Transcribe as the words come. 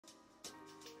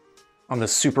On the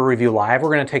Super Review Live,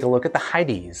 we're going to take a look at the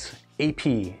Hidizs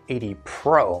AP80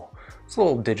 Pro. It's a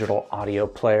little digital audio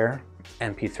player,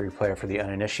 MP3 player for the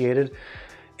uninitiated.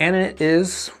 And it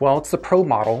is, well, it's the Pro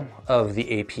model of the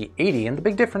AP80. And the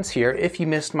big difference here, if you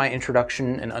missed my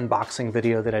introduction and unboxing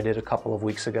video that I did a couple of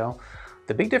weeks ago,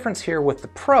 the big difference here with the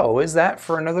Pro is that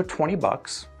for another 20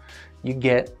 bucks, you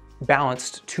get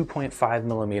balanced 2.5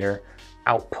 millimeter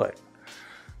output.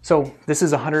 So this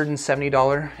is a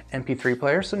 $170 MP3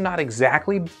 player, so not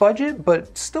exactly budget,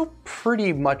 but still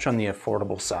pretty much on the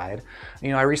affordable side. You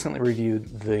know, I recently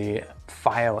reviewed the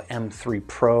File M3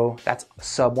 Pro, that's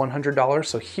sub $100,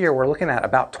 so here we're looking at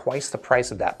about twice the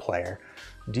price of that player.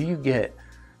 Do you get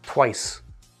twice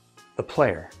the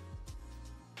player?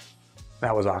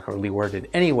 That was awkwardly worded.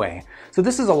 Anyway, so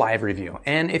this is a live review,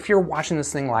 and if you're watching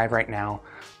this thing live right now,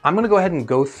 I'm gonna go ahead and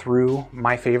go through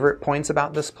my favorite points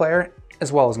about this player,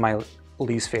 as well as my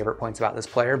least favorite points about this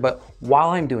player. But while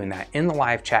I'm doing that, in the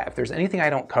live chat, if there's anything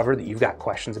I don't cover that you've got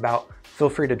questions about, feel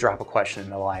free to drop a question in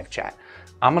the live chat.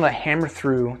 I'm gonna hammer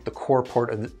through the core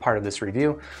part of this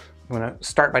review. I'm gonna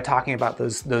start by talking about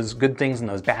those good things and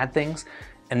those bad things.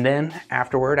 And then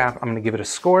afterward, I'm gonna give it a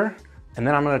score. And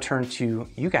then I'm gonna turn to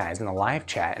you guys in the live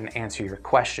chat and answer your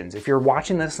questions. If you're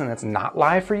watching this and it's not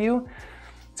live for you,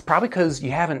 it's probably because you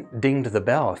haven't dinged the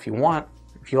bell. If you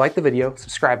like the video,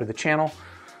 subscribe to the channel.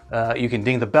 You can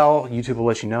ding the bell. YouTube will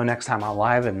let you know next time I'm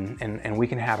live, and we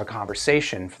can have a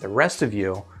conversation. For the rest of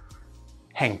you,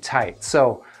 hang tight.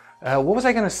 So what was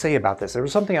I gonna say about this? There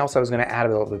was something else I was gonna add a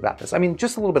little bit about this. I mean,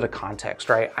 just a little bit of context,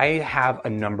 right? I have a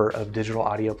number of digital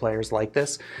audio players like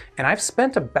this, and I've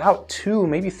spent about 2,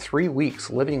 maybe 3 weeks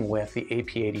living with the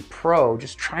AP80 Pro,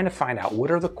 just trying to find out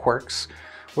what are the quirks,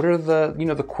 what are the,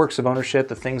 the quirks of ownership,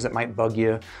 the things that might bug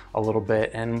you a little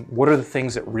bit, and what are the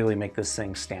things that really make this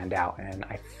thing stand out? And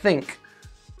I think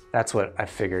that's what I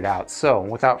figured out. So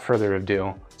without further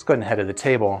ado, let's go ahead and head to the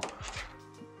table,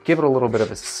 give it a little bit of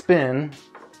a spin.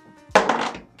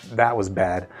 That was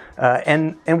bad.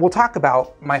 And we'll talk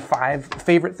about my 5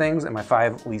 favorite things and my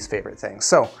 5 least favorite things.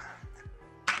 So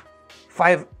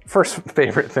first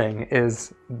favorite thing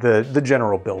is the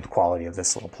general build quality of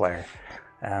this little player.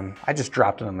 I just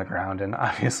dropped it on the ground, and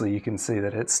obviously you can see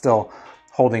that it's still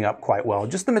holding up quite well.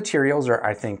 Just the materials are,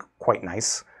 I think, quite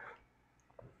nice.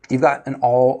 You've got an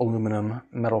all aluminum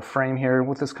metal frame here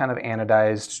with this kind of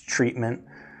anodized treatment.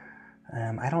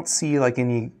 I don't see like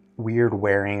any weird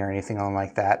wearing or anything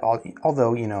like that,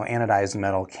 although, anodized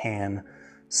metal can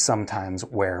sometimes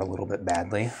wear a little bit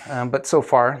badly. But so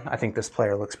far, I think this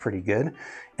player looks pretty good.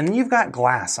 And then you've got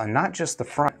glass on not just the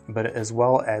front, but as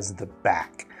well as the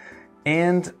back.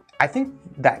 And I think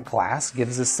that glass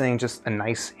gives this thing just a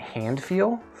nice hand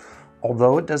feel,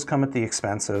 although it does come at the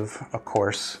expense of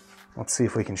course, let's see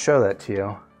if we can show that to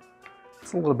you.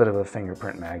 It's a little bit of a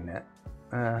fingerprint magnet.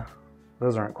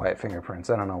 Those aren't quite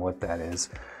fingerprints. I don't know what that is,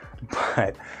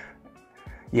 but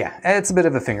yeah, it's a bit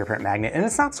of a fingerprint magnet. And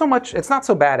it's not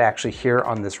so bad actually here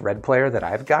on this red player that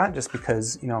I've got, just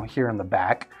because, here in the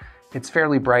back, it's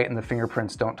fairly bright and the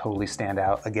fingerprints don't totally stand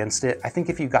out against it. I think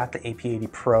if you got the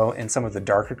AP80 Pro in some of the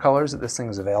darker colors that this thing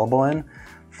is available in,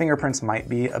 fingerprints might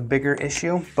be a bigger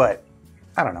issue, but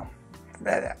I don't know.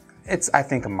 It's, I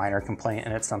think, a minor complaint,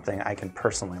 and it's something I can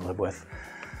personally live with.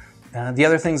 The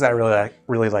other things I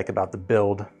really like about the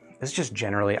build is just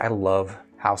generally, I love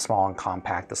how small and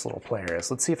compact this little player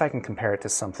is. Let's see if I can compare it to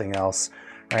something else.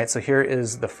 Right, so here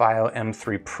is the File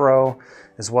M3 Pro,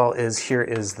 as well as here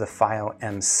is the File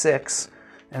M6.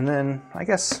 And then I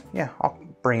guess, yeah, I'll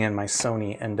bring in my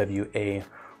Sony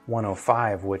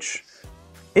A45, which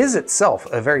is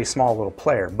itself a very small little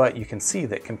player, but you can see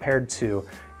that compared to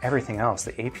everything else,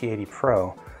 the AP80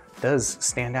 Pro does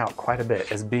stand out quite a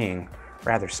bit as being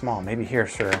rather small. Maybe here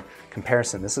for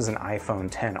comparison, this is an iPhone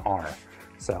XR.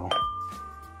 So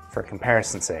for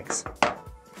comparison's sakes. All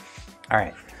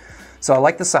right. So I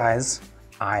like the size,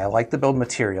 I like the build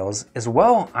materials, as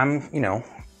well. I'm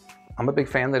a big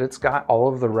fan that it's got all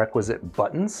of the requisite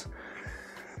buttons.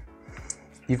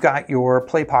 You've got your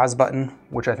play pause button,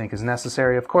 which I think is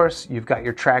necessary, of course. You've got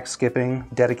your track skipping,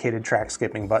 dedicated track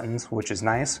skipping buttons, which is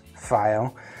nice,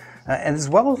 File. And as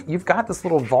well, you've got this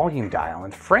little volume dial.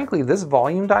 And frankly, this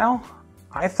volume dial,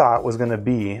 I thought was gonna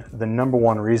be the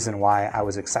 #1 reason why I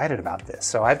was excited about this.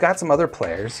 So I've got some other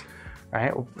players,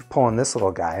 right? We're pulling this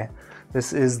little guy.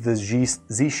 This is the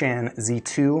Zishan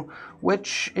Z2,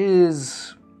 which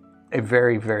is a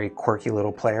very, very quirky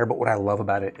little player, but what I love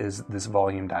about it is this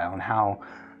volume dial and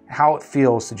how it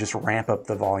feels to just ramp up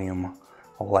the volume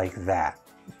like that.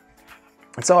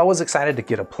 And so I was excited to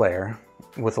get a player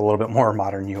with a little bit more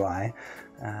modern UI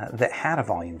that had a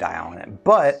volume dial in it.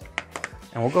 But,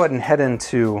 and we'll go ahead and head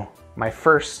into my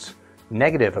first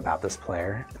negative about this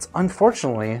player, it's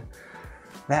unfortunately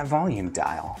that volume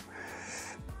dial.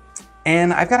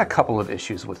 And I've got a couple of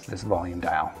issues with this volume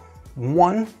dial.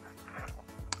 One,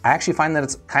 I actually find that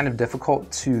it's kind of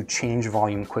difficult to change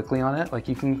volume quickly on it. Like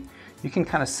you can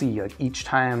kind of see, like each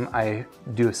time I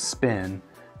do a spin,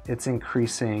 it's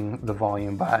increasing the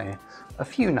volume by a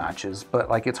few notches, but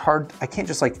like it's hard, I can't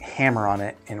just like hammer on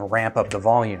it and ramp up the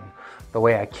volume the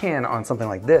way I can on something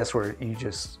like this, where you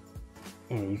just,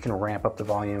 you can ramp up the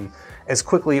volume as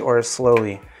quickly or as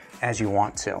slowly as you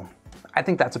want to. I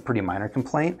think that's a pretty minor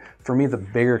complaint. For me, the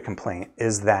bigger complaint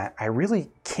is that I really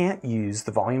can't use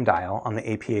the volume dial on the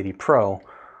AP80 Pro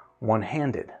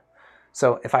one-handed.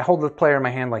 So if I hold the player in my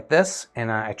hand like this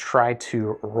and I try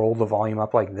to roll the volume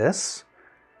up like this,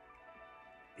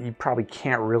 you probably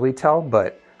can't really tell,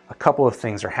 but a couple of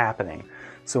things are happening.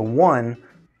 So one,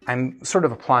 I'm sort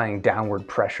of applying downward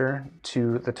pressure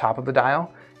to the top of the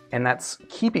dial, and that's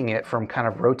keeping it from kind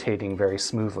of rotating very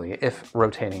smoothly, if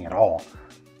rotating at all.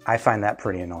 I find that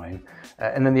pretty annoying.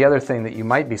 And then the other thing that you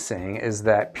might be seeing is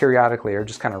that periodically, or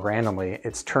just kind of randomly,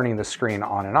 it's turning the screen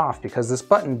on and off, because this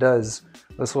button does,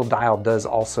 this little dial does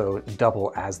also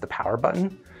double as the power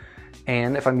button.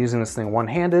 And if I'm using this thing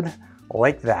one-handed,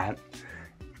 like that,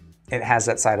 it has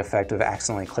that side effect of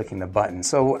accidentally clicking the button.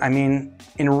 So, I mean,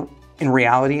 in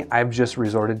reality, I've just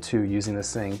resorted to using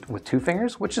this thing with two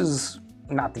fingers, which is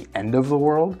not the end of the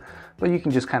world, but you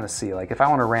can just kind of see, like if I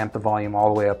want to ramp the volume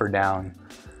all the way up or down,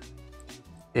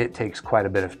 it takes quite a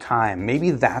bit of time.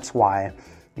 Maybe that's why,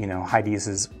 you know, Hidizs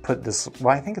has put this,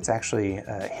 well, I think it's actually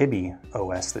Hidizs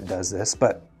OS that does this,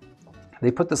 but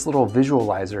they put this little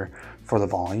visualizer for the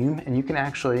volume, and you can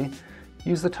actually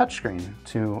use the touchscreen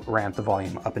to ramp the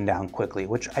volume up and down quickly,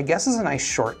 which I guess is a nice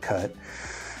shortcut,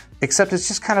 except it's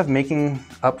just kind of making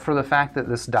up for the fact that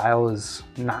this dial is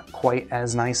not quite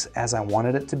as nice as I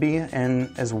wanted it to be.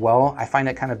 And as well, I find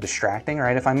it kind of distracting,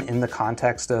 right? If I'm in the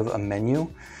context of a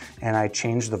menu and I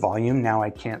change the volume, now I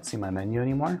can't see my menu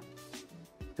anymore.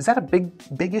 Is that a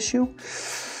big issue?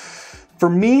 For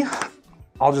me,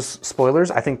 I'll just,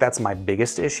 spoilers, I think that's my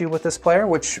biggest issue with this player,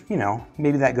 which, you know,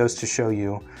 maybe that goes to show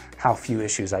you how few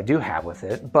issues I do have with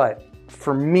it. But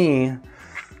for me,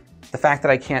 the fact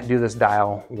that I can't do this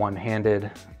dial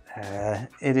one-handed,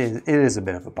 it is a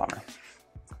bit of a bummer.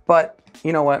 But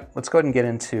you know what? Let's go ahead and get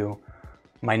into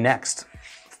my next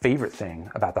favorite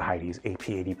thing about the Hidizs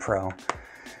AP80 Pro.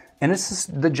 And it's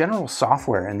just the general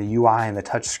software and the UI and the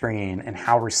touch screen and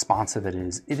how responsive it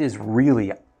is. It is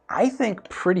really, I think,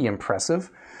 pretty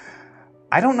impressive.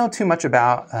 I don't know too much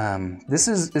about, this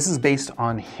is based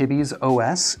on Hidizs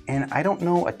OS, and I don't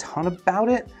know a ton about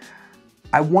it.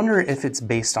 I wonder if it's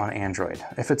based on Android,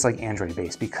 if it's like Android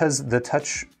based, because the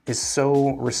touch is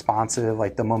so responsive,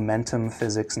 like the momentum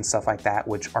physics and stuff like that,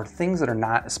 which are things that are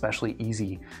not especially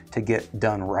easy to get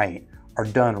done right, are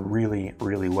done really,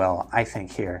 really well, I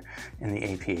think, here in the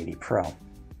AP80 Pro.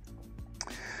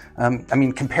 I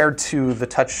mean, compared to the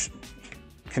touch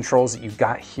controls that you've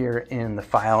got here in the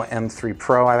File M3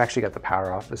 Pro, I've actually got the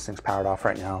power off. This thing's powered off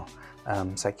right now,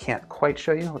 so I can't quite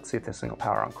show you. Let's see if this thing will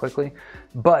power on quickly.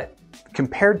 But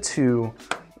compared to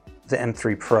the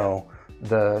M3 Pro,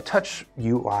 the touch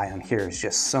UI on here is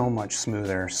just so much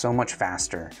smoother, so much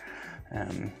faster.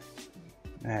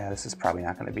 This is probably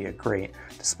not going to be a great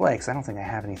display because I don't think I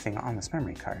have anything on this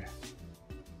memory card.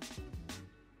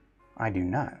 I do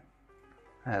not.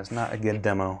 That is not a good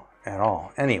demo at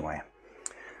all. Anyway,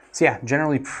 so yeah,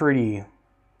 generally pretty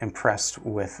impressed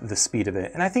with the speed of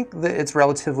it. And I think that it's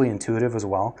relatively intuitive as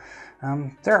well.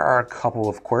 There are a couple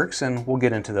of quirks, and we'll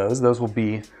get into those. Those will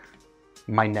be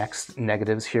my next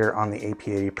negatives here on the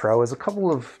AP80 Pro, is a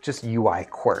couple of just UI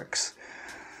quirks.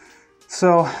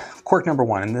 So quirk number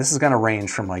one, and this is gonna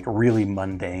range from like really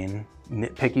mundane,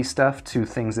 nitpicky stuff to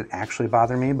things that actually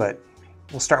bother me, but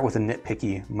we'll start with a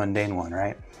nitpicky, mundane one,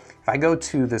 right? If I go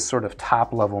to this sort of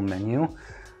top level menu,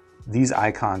 these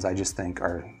icons I just think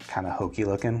are kind of hokey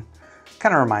looking.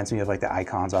 Kind of reminds me of like the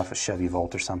icons off a Chevy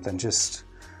Volt or something, just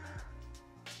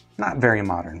not very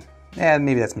modern. Yeah,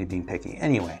 maybe that's me being picky.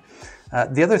 Anyway,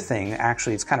 the other thing,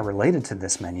 actually, it's kind of related to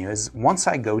this menu, is once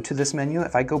I go to this menu,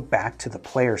 if I go back to the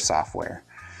player software,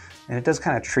 and it does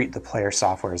kind of treat the player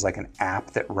software as like an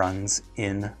app that runs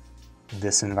in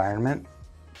this environment.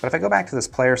 But if I go back to this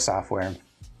player software,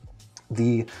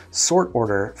 the sort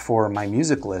order for my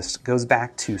music list goes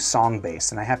back to song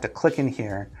base, and I have to click in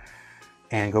here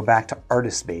and go back to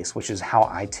artist base, which is how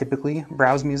I typically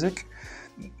browse music.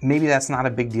 Maybe that's not a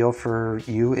big deal for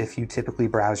you if you typically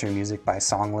browse your music by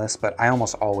song list, but I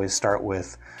almost always start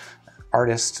with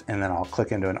artist, and then I'll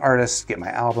click into an artist, get my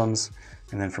albums,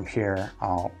 And then from here,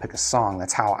 I'll pick a song.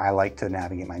 That's how I like to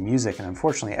navigate my music. And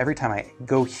unfortunately, every time I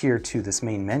go here to this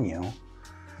main menu, and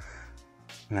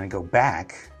then I go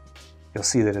back, you'll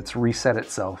see that it's reset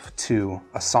itself to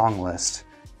a song list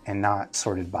and not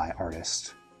sorted by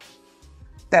artist.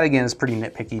 That again is pretty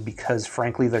nitpicky because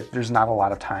frankly, there's not a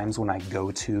lot of times when I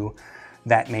go to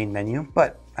that main menu,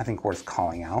 but I think worth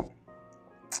calling out.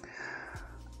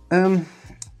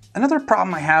 Another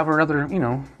problem I have, or another,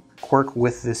 quirk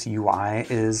with this UI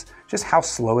is just how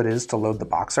slow it is to load the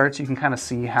box arts. You can kind of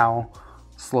see how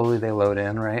slowly they load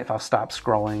in, right? If I'll stop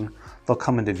scrolling, they'll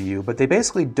come into view, but they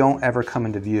basically don't ever come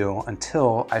into view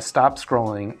until I stop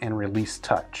scrolling and release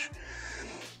touch.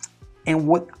 And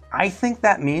what I think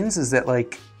that means is that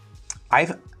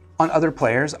on other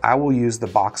players, I will use the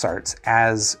box arts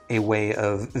as a way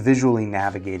of visually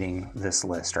navigating this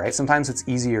list, right? Sometimes it's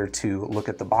easier to look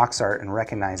at the box art and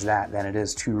recognize that than it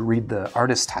is to read the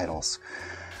artist titles.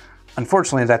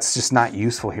 Unfortunately, that's just not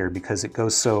useful here because it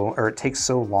takes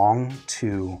so long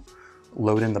to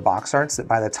load in the box arts that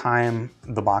by the time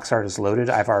the box art is loaded,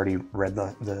 I've already read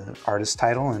the artist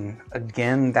title. And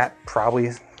again, that probably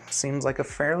seems like a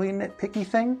fairly nitpicky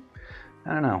thing.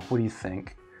 I don't know, what do you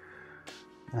think?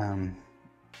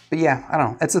 But yeah, I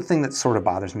don't know. It's a thing that sort of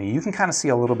bothers me. You can kind of see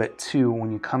a little bit too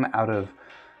when you come out of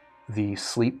the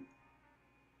sleep,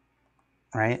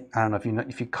 right? I don't know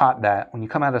if you caught that. When you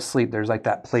come out of sleep, there's like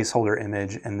that placeholder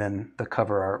image and then the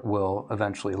cover art will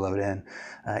eventually load in.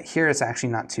 Here it's actually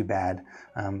not too bad.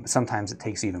 Sometimes it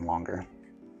takes even longer.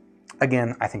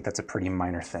 Again, I think that's a pretty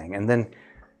minor thing. And then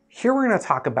here we're going to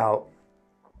talk about,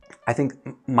 I think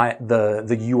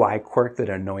the UI quirk that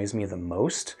annoys me the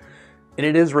most. And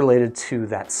it is related to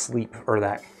that sleep, or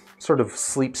that sort of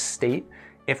sleep state.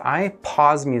 If I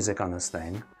pause music on this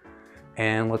thing,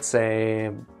 and let's say,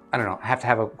 I don't know, I have to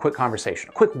have a quick conversation,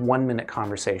 a quick 1-minute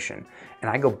conversation, and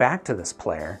I go back to this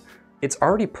player, it's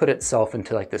already put itself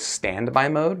into like this standby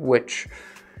mode, which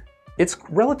it's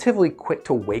relatively quick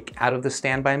to wake out of the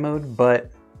standby mode,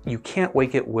 but you can't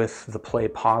wake it with the play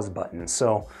pause button.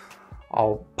 So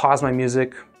I'll pause my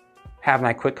music, have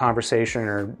my quick conversation,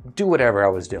 or do whatever I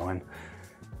was doing,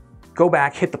 go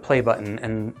back, hit the play button,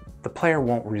 and the player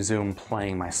won't resume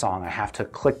playing my song. I have to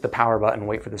click the power button,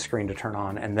 wait for the screen to turn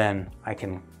on, and then I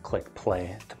can click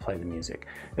play to play the music.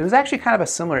 It was actually kind of a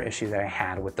similar issue that I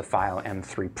had with the File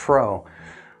M3 Pro.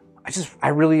 I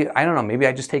don't know, maybe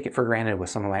I just take it for granted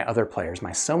with some of my other players,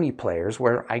 my Sony players,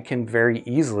 where I can very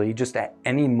easily, just at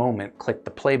any moment, click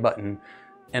the play button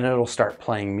and it'll start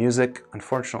playing music.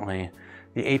 Unfortunately,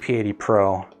 the AP80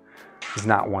 Pro is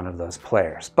not one of those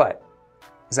players, but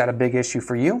is that a big issue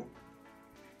for you?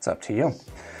 It's up to you.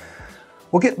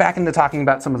 We'll get back into talking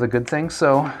about some of the good things.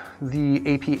 So the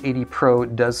AP80 Pro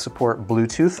does support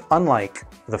Bluetooth, unlike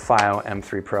the File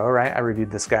M3 Pro, right? I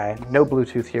reviewed this guy, no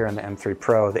Bluetooth here on the M3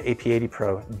 Pro. The AP80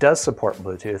 Pro does support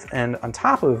Bluetooth, and on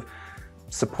top of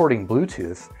supporting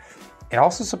Bluetooth, it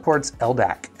also supports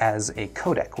LDAC as a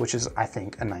codec, which is, I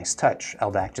think, a nice touch.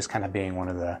 LDAC just kind of being one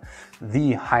of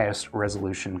the highest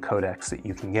resolution codecs that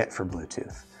you can get for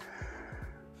Bluetooth.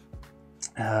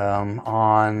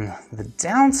 On the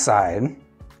downside,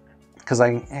 because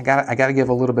I gotta give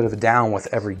a little bit of a down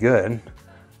with every good,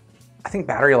 I think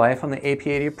battery life on the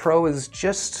AP80 Pro is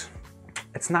just,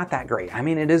 it's not that great. I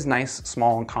mean, it is nice,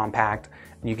 small and compact,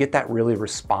 and you get that really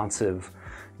responsive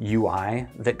UI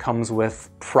that comes with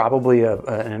probably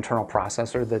an internal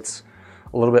processor that's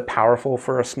a little bit powerful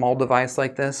for a small device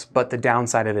like this, but the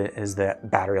downside of it is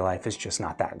that battery life is just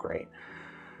not that great.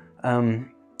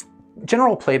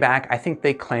 General playback, I think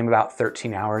they claim about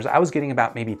 13 hours. I was getting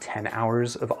about maybe 10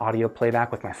 hours of audio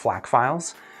playback with my FLAC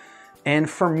files. And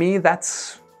for me,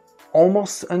 that's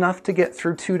almost enough to get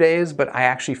through 2 days, but I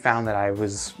actually found that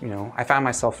I found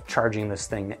myself charging this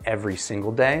thing every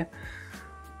single day.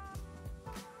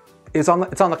 It's on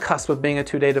the cusp of being a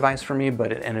 2-day device for me,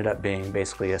 but it ended up being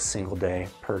basically a single day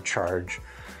per charge,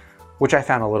 which I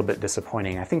found a little bit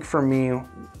disappointing. I think for me,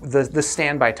 the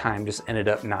standby time just ended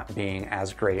up not being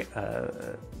as great.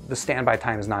 The standby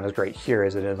time is not as great here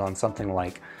as it is on something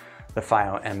like the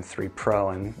File M3 Pro,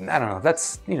 and I don't know,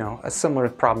 that's a similar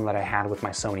problem that I had with my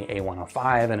Sony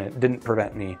A105, and it didn't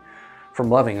prevent me from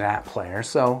loving that player,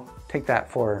 so take that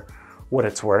for what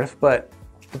it's worth. But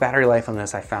the battery life on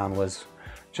this I found was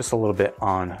just a little bit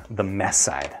on the mess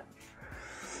side.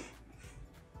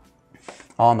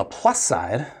 On the plus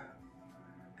side,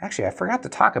 actually, I forgot to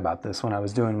talk about this when I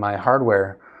was doing my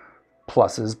hardware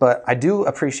pluses, but I do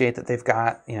appreciate that they've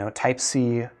got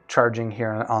Type-C charging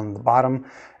here on the bottom,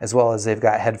 as well as they've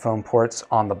got headphone ports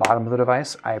on the bottom of the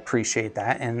device. I appreciate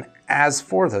that. And as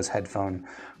for those headphone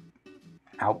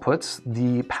outputs,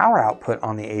 the power output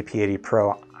on the AP80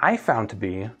 Pro I found to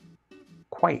be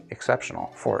quite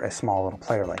exceptional for a small little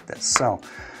player like this. So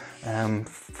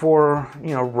for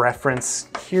reference,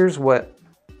 here's what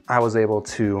I was able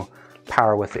to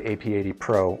power with the AP80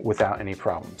 Pro without any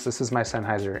problems. This is my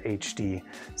Sennheiser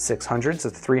HD600. It's a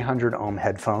 300 ohm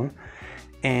headphone.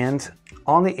 And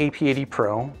on the AP80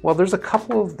 Pro, well, there's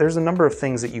a number of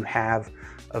things that you have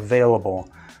available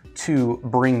to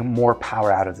bring more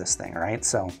power out of this thing, right?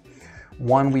 So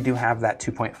one, we do have that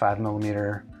 2.5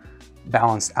 millimeter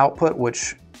balanced output,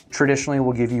 which traditionally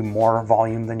will give you more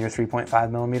volume than your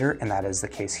 3.5 millimeter, and that is the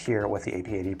case here with the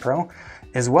AP80 Pro.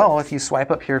 As well, if you swipe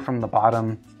up here from the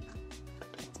bottom,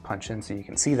 let's punch in so you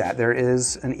can see that, there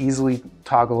is an easily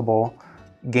toggleable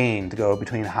gain to go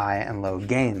between high and low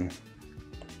gain.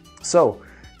 So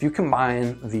if you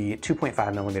combine the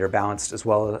 2.5 millimeter balanced as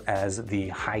well as the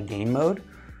high gain mode,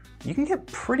 you can get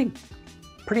pretty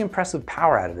impressive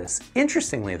power out of this.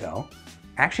 Interestingly though,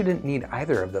 I actually didn't need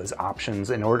either of those options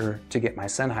in order to get my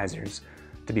Sennheisers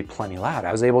to be plenty loud.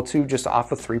 I was able to, just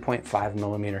off a 3.5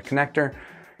 millimeter connector,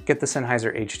 get the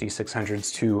Sennheiser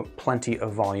HD600s to plenty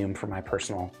of volume for my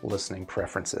personal listening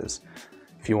preferences.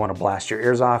 If you want to blast your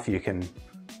ears off, you can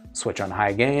switch on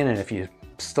high gain, and if you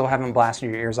still haven't blasted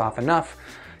your ears off enough,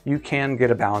 you can get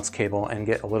a balance cable and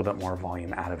get a little bit more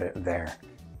volume out of it there.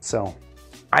 So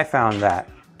I found that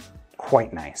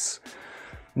quite nice.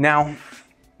 Now,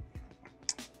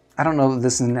 I don't know that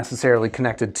this is necessarily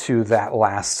connected to that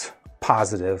last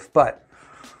positive, but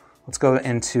let's go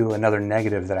into another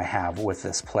negative that I have with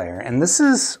this player. And this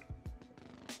is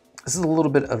a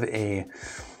little bit of a,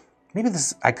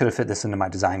 I could have fit this into my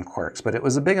design quirks, but it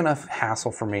was a big enough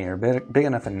hassle for me, or big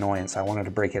enough annoyance, I wanted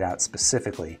to break it out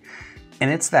specifically.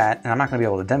 And it's that, and I'm not gonna be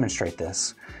able to demonstrate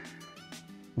this,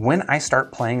 when I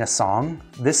start playing a song,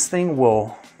 this thing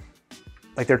will,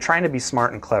 like, they're trying to be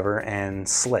smart and clever and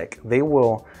slick. They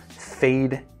will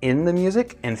fade in the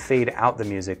music and fade out the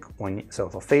music so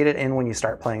they'll fade it in when you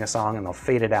start playing a song, and they'll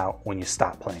fade it out when you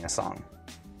stop playing a song.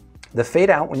 The fade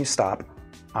out when you stop,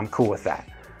 I'm cool with that.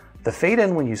 The fade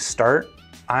in when you start,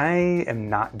 I am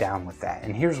not down with that,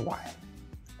 and here's why.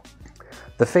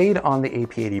 The fade on the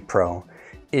AP80 Pro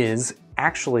is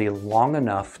actually long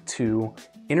enough to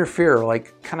interfere,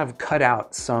 like kind of cut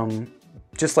out some,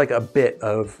 just like a bit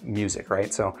of music,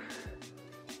 right? So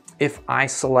if I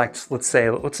select, let's say,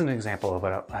 what's an example of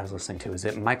what I was listening to? Is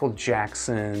it Michael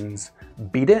Jackson's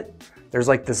Beat It? There's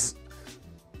like this,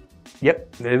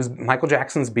 yep, it was Michael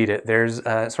Jackson's Beat It. There's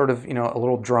sort of, a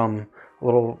little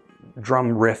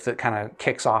drum riff that kind of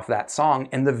kicks off that song.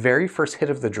 And the very first hit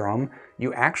of the drum,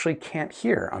 you actually can't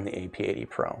hear on the AP80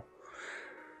 Pro.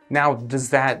 Now, does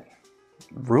that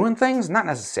ruin things? Not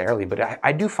necessarily, but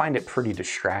I do find it pretty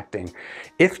distracting.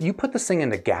 If you put this thing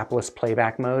into gapless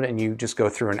playback mode and you just go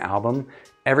through an album,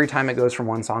 every time it goes from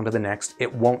one song to the next,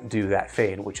 it won't do that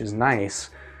fade, which is nice.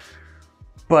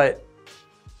 But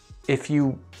if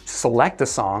you select a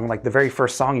song, like the very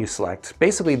first song you select,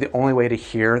 basically the only way to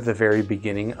hear the very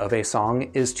beginning of a song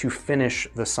is to finish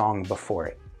the song before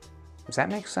it. Does that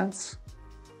make sense?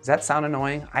 Does that sound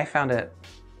annoying? I found it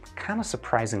kind of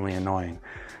surprisingly annoying.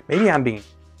 Maybe I'm being,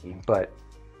 but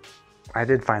I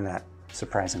did find that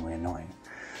surprisingly annoying.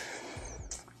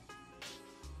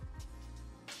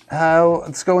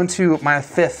 Let's go into my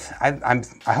fifth.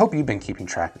 I hope you've been keeping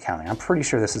track of counting. I'm pretty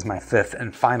sure this is my fifth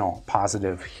and final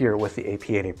positive here with the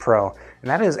AP80 Pro, and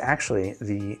that is actually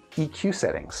the EQ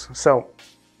settings. So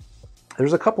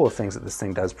there's a couple of things that this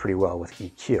thing does pretty well with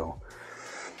EQ.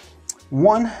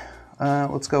 One,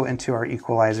 let's go into our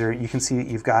equalizer. You can see that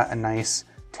you've got a nice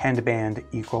 10-band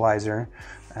equalizer.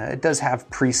 It does have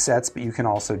presets, but you can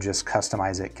also just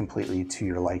customize it completely to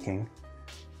your liking.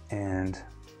 And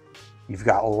you've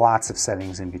got lots of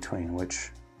settings in between, which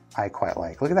I quite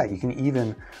like. Look at that, you can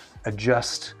even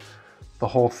adjust the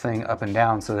whole thing up and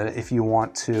down so that if you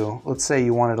want to, let's say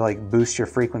you wanted to like boost your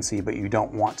frequency, but you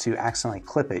don't want to accidentally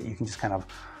clip it, you can just kind of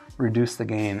reduce the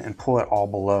gain and pull it all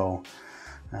below,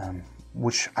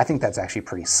 which I think that's actually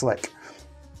pretty slick.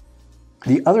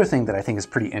 The other thing that I think is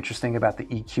pretty interesting about the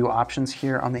EQ options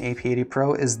here on the AP80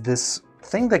 Pro is this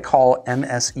thing they call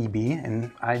MSEB,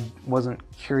 and I wasn't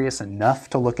curious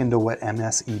enough to look into what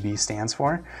MSEB stands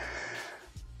for.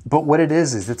 But what it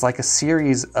is it's like a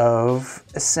series of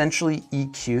essentially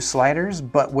EQ sliders,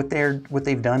 but what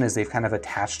they've done is they've kind of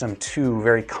attached them to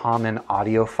very common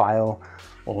audiophile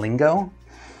lingo.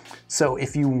 So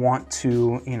if you want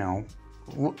to,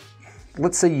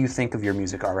 let's say you think of your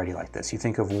music already like this. You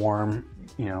think of warm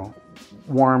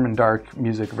and dark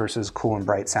music versus cool and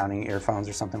bright sounding earphones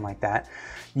or something like that.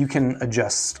 You can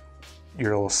adjust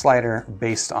your little slider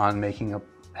based on making a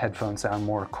headphones sound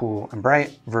more cool and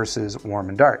bright versus warm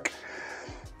and dark.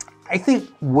 I think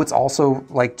what's also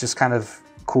like just kind of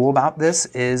cool about this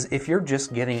is if you're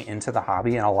just getting into the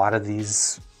hobby and a lot of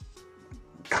these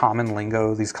common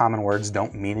lingo, these common words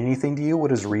don't mean anything to you.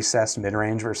 What is recessed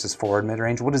mid-range versus forward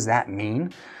mid-range? What does that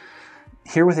mean?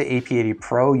 Here with the AP80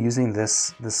 Pro, using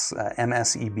this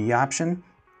MSEB option,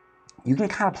 you can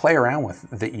kind of play around with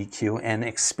the EQ and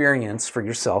experience for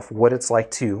yourself what it's like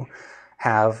to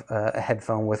have a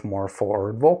headphone with more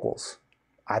forward vocals.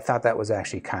 I thought that was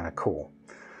actually kind of cool.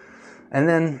 And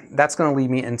then that's going to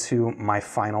lead me into my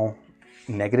final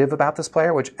negative about this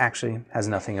player, which actually has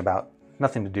nothing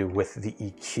to do with the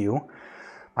EQ.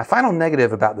 My final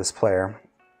negative about this player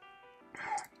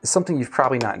is something you've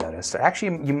probably not noticed.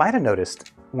 Actually, you might have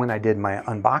noticed when I did my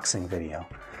unboxing video.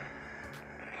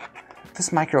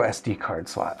 This micro SD card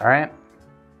slot, all right?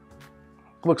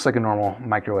 Looks like a normal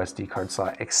micro SD card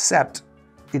slot, except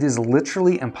it is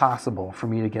literally impossible for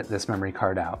me to get this memory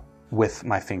card out with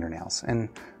my fingernails. And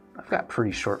I've got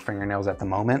pretty short fingernails at the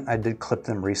moment. I did clip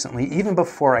them recently. Even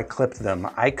before I clipped them,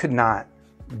 I could not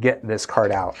get this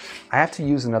card out. I have to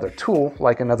use another tool,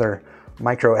 like another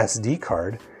micro SD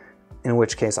card, in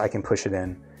which case I can push it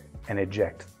in and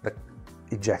eject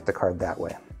the card that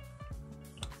way.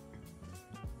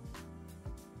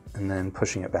 And then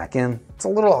pushing it back in. It's a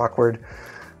little awkward.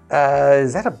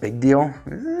 Is that a big deal?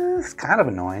 It's kind of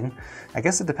annoying. I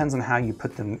guess it depends on how you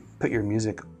put your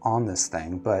music on this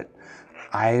thing, but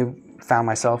I found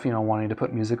myself, wanting to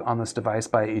put music on this device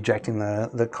by ejecting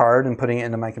the card and putting it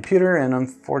into my computer, and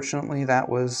unfortunately that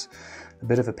was a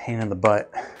bit of a pain in the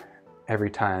butt every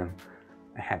time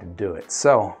I had to do it.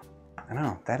 So, I don't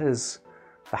know, that is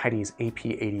the Hidizs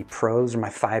AP80 Pro. Those are my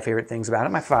 5 favorite things about it,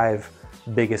 my 5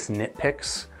 biggest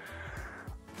nitpicks.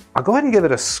 I'll go ahead and give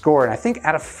it a score, and I think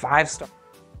out of 5 stars,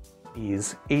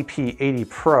 Hidizs AP80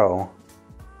 Pro,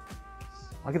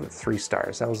 I'll give it 3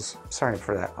 stars. Sorry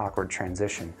for that awkward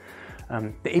transition.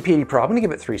 The AP80 Pro, I'm gonna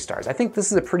give it 3 stars. I think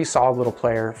this is a pretty solid little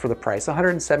player for the price,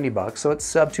 170 bucks, so it's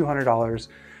sub $200.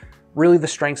 Really the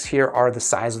strengths here are the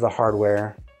size of the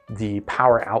hardware, the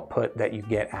power output that you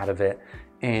get out of it,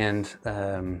 and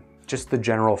just the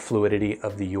general fluidity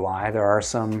of the UI. There are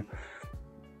some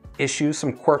issues,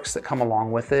 some quirks that come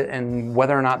along with it, and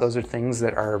whether or not those are things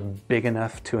that are big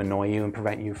enough to annoy you and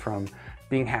prevent you from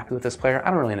being happy with this player, I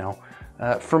don't really know.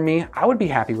 For me, I would be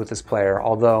happy with this player,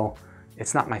 although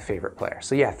it's not my favorite player.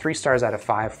 So yeah, 3 stars out of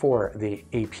 5 for the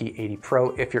AP80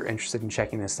 Pro if you're interested in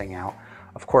checking this thing out.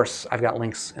 Of course, I've got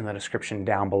links in the description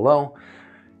down below.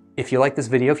 If you like this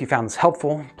video, if you found this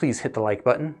helpful, please hit the like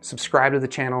button. Subscribe to the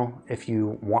channel if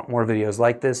you want more videos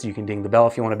like this. You can ding the bell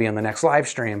if you want to be on the next live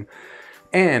stream.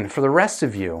 And for the rest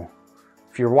of you,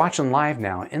 if you're watching live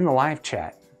now in the live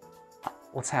chat,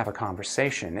 let's have a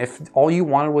conversation. If all you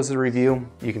wanted was a review,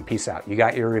 you can peace out. You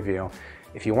got your review.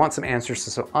 If you want some answers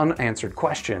to some unanswered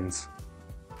questions,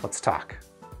 let's talk.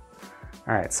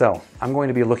 All right, so I'm going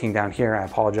to be looking down here. I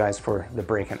apologize for the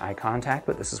break in eye contact,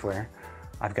 but this is where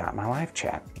I've got my live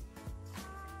chat.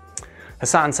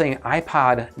 Hassan saying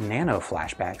iPod Nano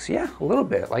flashbacks. Yeah, a little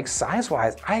bit. Like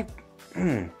size-wise, I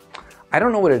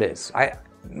don't know what it is.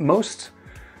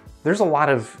 There's a lot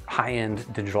of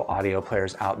high-end digital audio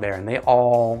players out there, and they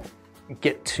all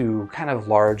get to kind of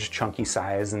large, chunky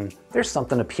size, and there's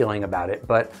something appealing about it.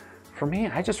 But for me,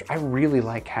 I really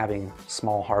like having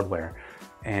small hardware,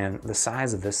 and the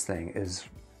size of this thing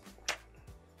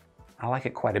I like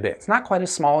it quite a bit. It's not quite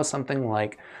as small as something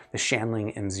like the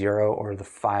Shanling M0 or the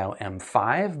File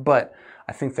M5, but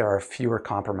I think there are fewer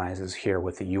compromises here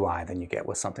with the UI than you get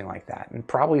with something like that. And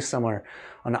probably similar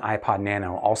on the iPod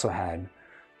Nano also had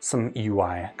some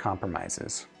UI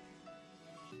compromises.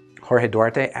 Jorge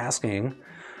Duarte asking,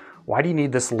 why do you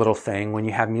need this little thing when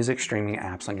you have music streaming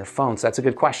apps on your phone? So that's a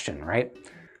good question, right?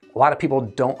 A lot of people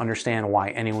don't understand why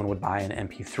anyone would buy an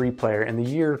MP3 player in the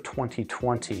year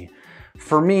 2020.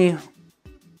 For me,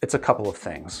 it's a couple of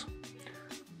things.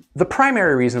 The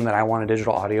primary reason that I want a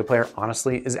digital audio player,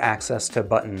 honestly, is access to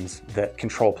buttons that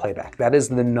control playback. That is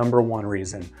the #1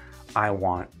 reason I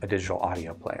want a digital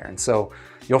audio player. And so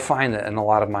you'll find that in a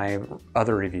lot of my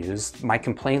other reviews, my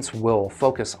complaints will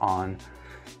focus on,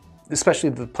 especially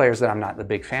the players that I'm not the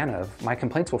big fan of, my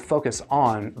complaints will focus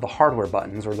on the hardware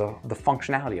buttons or the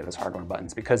functionality of those hardware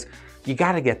buttons, because you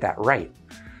gotta get that right.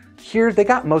 Here, they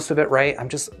got most of it right. I'm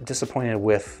just disappointed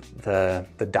with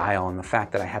the dial and the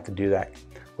fact that I have to do that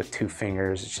with 2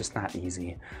 fingers. It's just not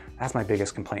easy. That's my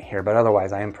biggest complaint here, but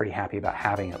otherwise I am pretty happy about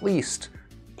having at least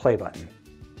play button.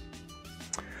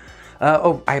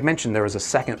 Oh, I mentioned there was a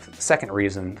second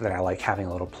reason that I like having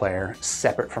a little player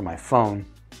separate from my phone.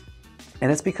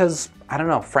 And it's because, I don't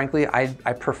know, frankly, I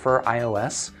prefer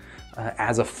iOS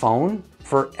as a phone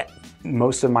for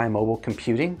most of my mobile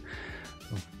computing.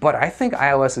 But I think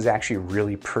iOS is actually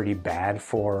really pretty bad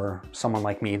for someone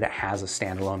like me that has a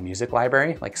standalone music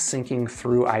library, like syncing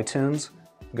through iTunes,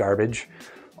 garbage.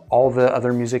 All the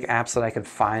other music apps that I could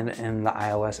find in the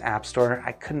iOS App Store,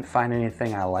 I couldn't find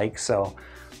anything I like, so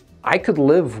I could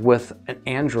live with an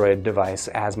Android device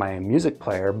as my music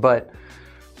player, but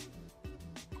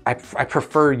I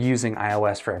prefer using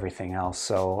iOS for everything else.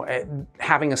 So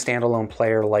having a standalone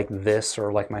player like this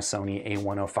or like my Sony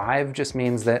A105 just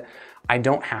means that I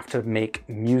don't have to make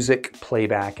music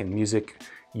playback and music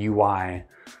UI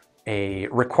a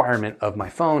requirement of my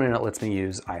phone, and it lets me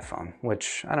use iPhone,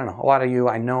 which I don't know,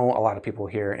 I know a lot of people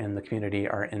here in the community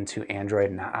are into Android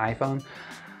and not iPhone.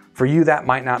 For you, that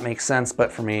might not make sense,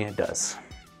 but for me, it does.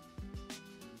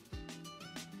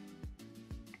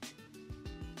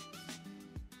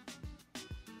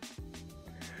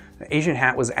 Asian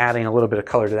Hat was adding a little bit of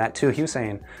color to that too. He was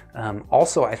saying,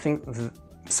 also, I think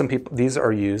some people, these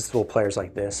are used, little players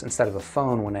like this, instead of a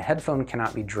phone when a headphone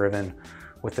cannot be driven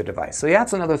with the device. So yeah,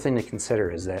 that's another thing to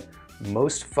consider, is that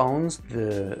most phones,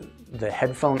 the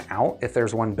headphone out, if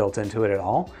there's one built into it at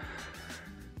all,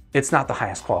 it's not the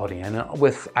highest quality. And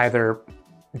with either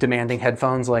demanding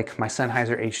headphones like my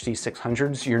Sennheiser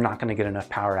HD600s, you're not gonna get enough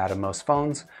power out of most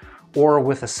phones. Or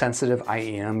with a sensitive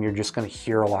IEM, you're just gonna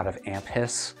hear a lot of amp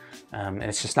hiss, and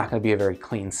it's just not gonna be a very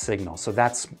clean signal. So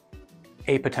that's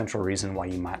a potential reason why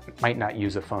you might not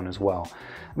use a phone as well.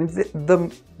 I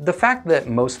mean, the fact that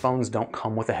most phones don't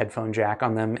come with a headphone jack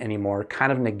on them anymore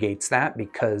kind of negates that,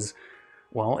 because,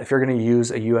 well, if you're gonna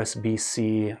use a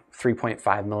USB-C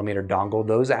 3.5mm dongle,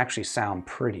 those actually sound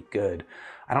pretty good.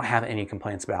 I don't have any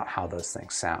complaints about how those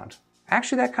things sound.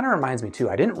 Actually, that kind of reminds me too,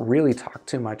 I didn't really talk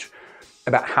too much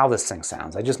about how this thing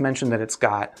sounds. I just mentioned that it's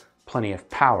got plenty of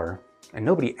power, and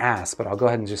nobody asked, but I'll go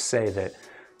ahead and just say that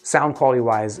sound quality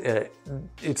wise,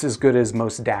 it's as good as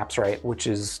most DAPs, right? Which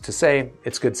is to say,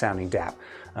 it's good sounding DAP.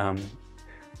 I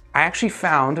actually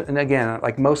found, and again,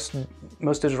 like most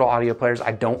digital audio players,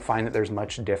 I don't find that there's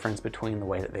much difference between the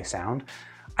way that they sound.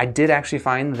 I did actually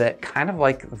find that, kind of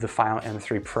like the File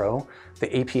M3 Pro, the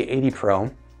AP80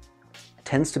 Pro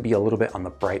tends to be a little bit on the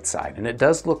bright side, and it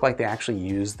does look like they actually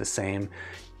use the same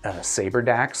Saber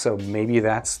DAC, so maybe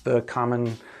that's the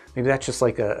common, maybe that's just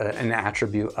like an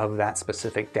attribute of that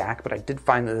specific DAC, but I did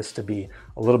find this to be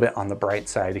a little bit on the bright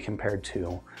side compared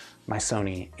to my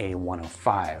Sony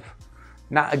A105.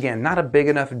 Not a big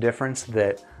enough difference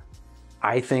that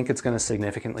I think it's going to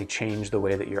significantly change the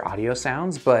way that your audio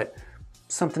sounds, but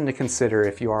something to consider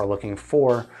if you are looking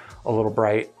for a little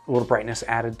brightness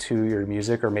added to your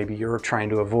music, or maybe you're trying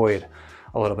to avoid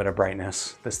a little bit of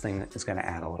brightness. This thing is going to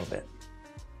add a little bit.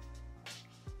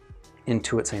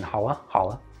 Intuit saying holla,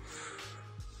 holla.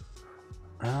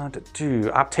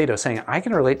 Optato saying, I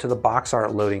can relate to the box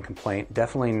art loading complaint.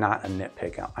 Definitely not a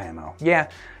nitpick, IMO. Yeah,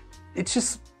 it's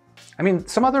just, I mean,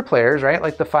 some other players, right?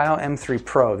 Like the File M3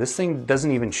 Pro, this thing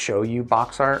doesn't even show you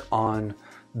box art on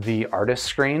the artist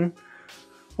screen,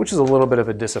 which is a little bit of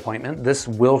a disappointment. This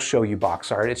will show you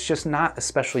box art. It's just not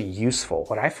especially useful.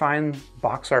 What I find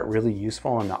box art really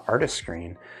useful on the artist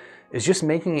screen is just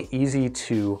making it easy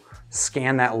to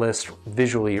scan that list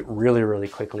visually really, really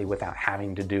quickly without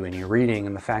having to do any reading.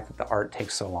 And the fact that the art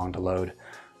takes so long to load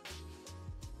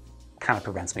kind of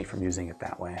prevents me from using it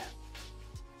that way.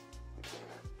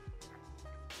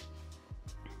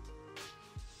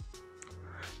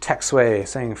 Texway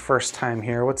saying, first time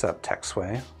here. What's up,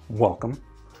 Texway? Welcome.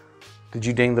 Did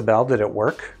you ding the bell? Did it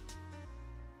work?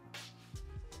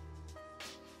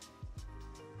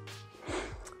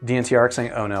 DNTR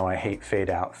saying, oh no, I hate fade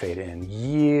out, fade in.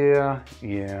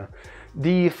 Yeah.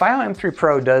 The File M3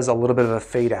 Pro does a little bit of a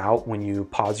fade out when you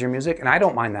pause your music, and I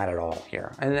don't mind that at all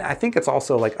here. And I think it's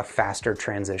also like a faster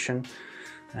transition.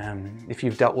 If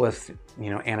you've dealt with,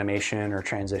 animation or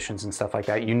transitions and stuff like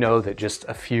that, you know that just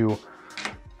a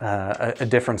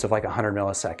difference of like 100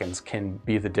 milliseconds can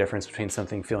be the difference between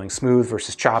something feeling smooth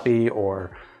versus choppy,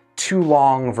 or too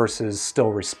long versus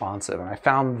still responsive. And I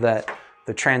found that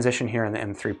the transition here in the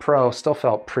M3 Pro still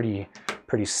felt pretty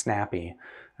snappy.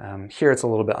 Here it's a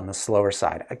little bit on the slower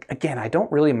side. Again, I don't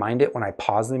really mind it when I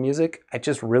pause the music. It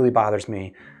just really bothers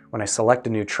me when I select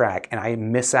a new track and I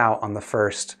miss out on the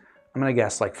first, I'm gonna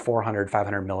guess like 400,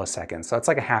 500 milliseconds. So it's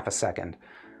like a half a second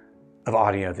of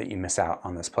audio that you miss out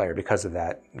on this player because of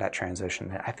that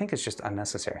transition. I think it's just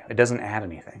unnecessary. It doesn't add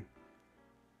anything.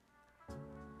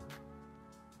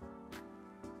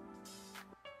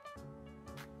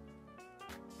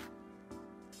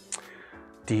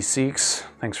 D6,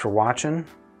 thanks for watching.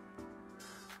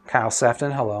 Kyle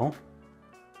Sefton, hello.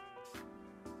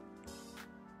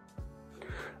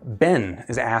 Ben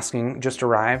is asking, just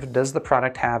arrived, does the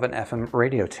product have an FM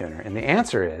radio tuner? And the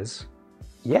answer is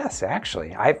yes,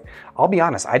 actually. I'll be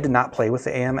honest, I did not play with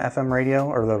the AM FM radio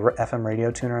or the FM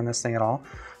radio tuner on this thing at all.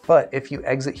 But if you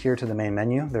exit here to the main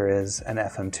menu, there is an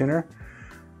FM tuner.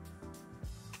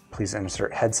 Please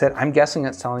insert headset. I'm guessing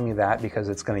it's telling me that because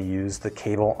it's going to use the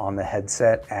cable on the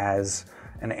headset as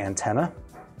an antenna.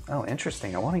 Oh,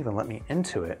 interesting. It won't even let me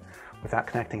into it without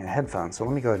connecting a headphone. So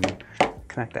let me go ahead and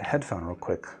connect a headphone real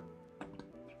quick.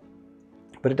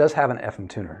 But it does have an FM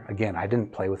tuner. Again, I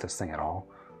didn't play with this thing at all.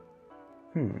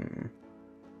 I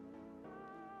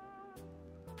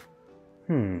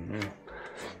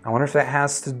wonder if that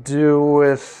has to do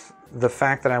with the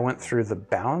fact that I went through the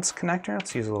balance connector.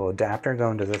 Let's use a little adapter,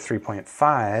 go into the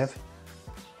 3.5,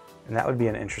 and that would be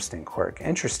an interesting quirk.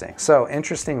 Interesting. So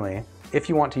interestingly, if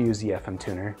you want to use the FM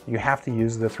tuner, you have to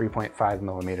use the 3.5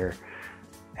 millimeter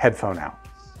headphone out.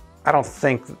 I don't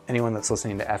think anyone that's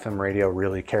listening to FM radio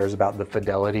really cares about the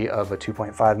fidelity of a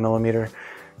 2.5 millimeter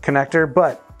connector,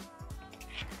 but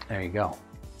there you go.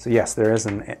 So yes, there is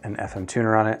an FM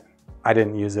tuner on it. I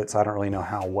didn't use it, so I don't really know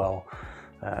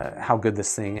how good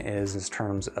this thing is in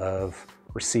terms of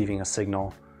receiving a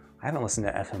signal. I haven't listened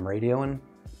to FM radio in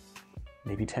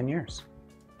maybe 10 years.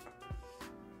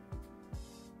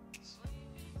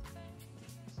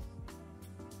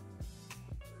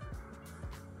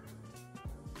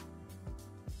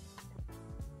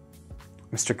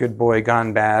 Mr. Good Boy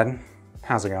Gone Bad,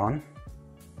 how's it going?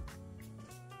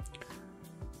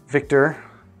 Victor,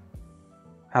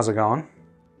 how's it going?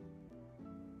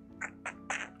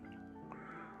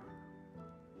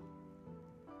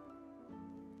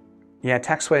 Yeah,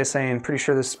 Texway is saying, pretty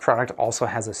sure this product also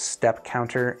has a step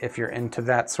counter if you're into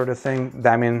that sort of thing.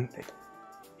 I mean,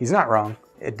 he's not wrong,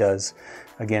 it does.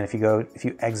 Again, if you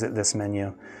exit this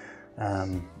menu,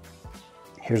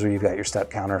 here's where you've got your step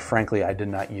counter. Frankly, I did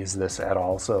not use this at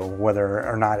all, so whether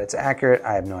or not it's accurate,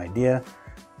 I have no idea.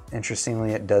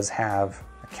 Interestingly, it does have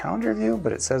a calendar view,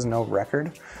 but it says no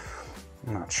record.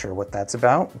 I'm not sure what that's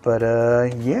about, but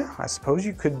yeah, I suppose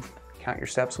you could count your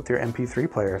steps with your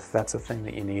MP3 player if that's a thing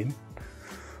that you need.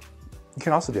 You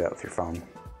can also do that with your phone.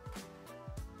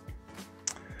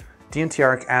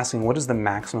 DNTR asking, what is the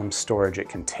maximum storage it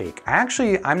can take?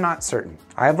 I'm not certain.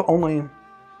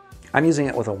 I'm using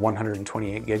it with a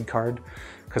 128 gig card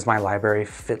because my library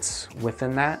fits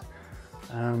within that.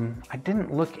 I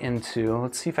didn't look into,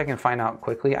 let's see if I can find out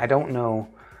quickly. I don't know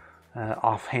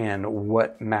offhand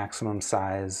what maximum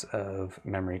size of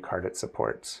memory card it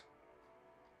supports.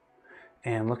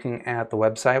 And looking at the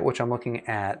website, which I'm looking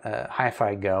at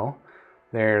Hi-Fi Go,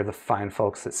 they're the fine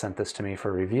folks that sent this to me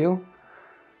for review.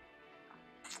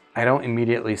 I don't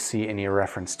immediately see any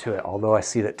reference to it, although I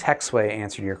see that Texway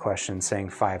answered your question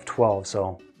saying 512,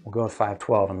 so we'll go with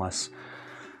 512 unless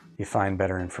you find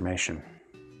better information.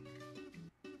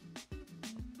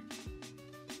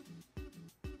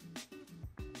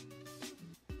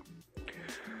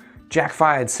 Jack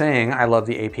Fide saying, I love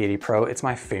the AP80 Pro, it's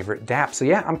my favorite DAP. So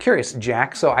yeah, I'm curious,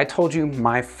 Jack, so I told you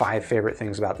my 5 favorite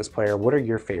things about this player. What are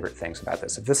your favorite things about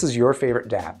this? If this is your favorite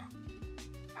DAP,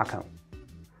 how come?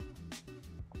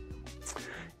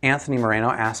 Anthony Moreno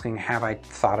asking, have I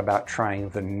thought about trying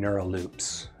the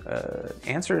Neuraloops?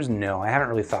 Answer is no, I haven't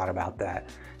really thought about that.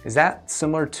 Is that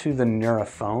similar to the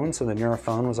Neuraphone? So the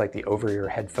Neuraphone was like the over-ear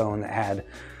headphone that had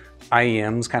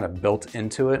IEMs kind of built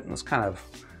into it. It was kind of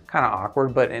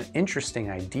awkward, but an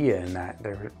interesting idea in that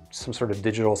there was some sort of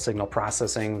digital signal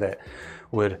processing that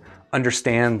would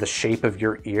understand the shape of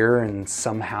your ear and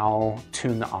somehow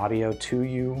tune the audio to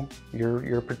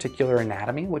your particular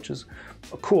anatomy, which is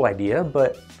a cool idea,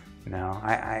 but no,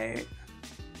 I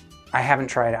haven't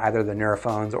tried either the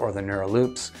Neuraphones or the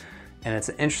Neuraloops, and it's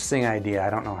an interesting idea. I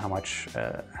don't know how much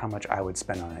I would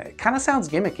spend on it. It kind of sounds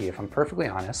gimmicky, if I'm perfectly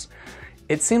honest.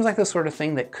 It seems like the sort of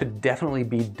thing that could definitely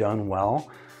be done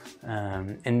well.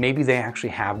 And maybe they actually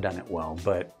have done it well,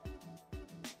 but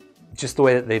just the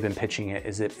way that they've been pitching it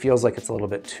is it feels like it's a little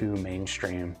bit too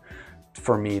mainstream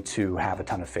for me to have a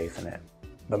ton of faith in it.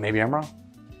 But maybe I'm wrong.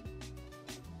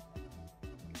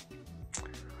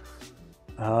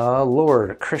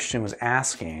 Lord Christian was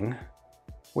asking,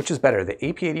 which is better, the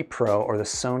AP80 Pro or the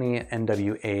Sony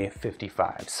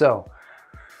A45? So,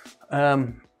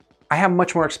 I have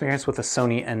much more experience with the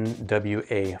Sony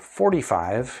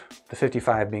A45, the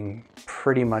 55 being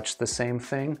pretty much the same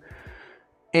thing.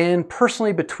 And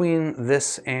personally, between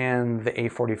this and the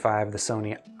A45, the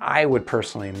Sony, I would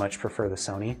personally much prefer the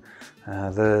Sony.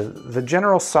 The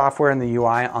general software and the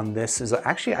UI on this is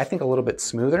actually, I think, a little bit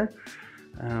smoother.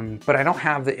 But I don't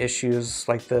have the issues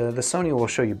like the Sony will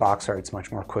show you box arts much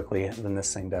more quickly than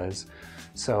this thing does.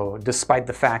 So despite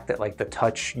the fact that like the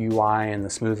touch UI and the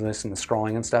smoothness and the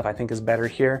scrolling and stuff I think is better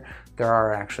here, there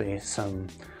are actually some,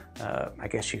 I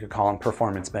guess you could call them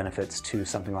performance benefits to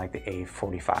something like the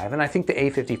A45. And I think the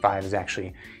A55 is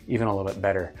actually even a little bit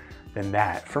better than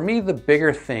that. For me, the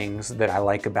bigger things that I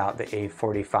like about the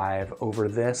A45 over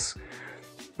this,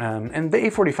 and the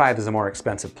A45 is a more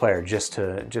expensive player, just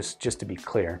to be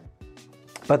clear.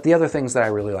 But the other things that I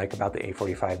really like about the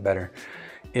A45 better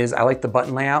is I like the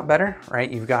button layout better, right?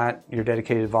 You've got your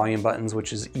dedicated volume buttons,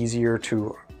 which is easier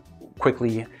to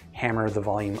quickly hammer the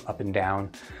volume up and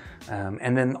down.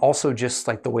 And then also just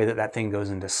like the way that that thing goes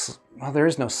into, well, there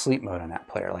is no sleep mode on that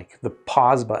player. Like the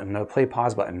pause button, the play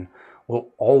pause button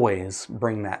will always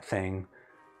bring that thing,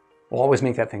 will always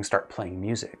make that thing start playing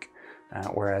music.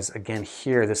 Whereas again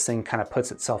here, this thing kind of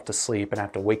puts itself to sleep and I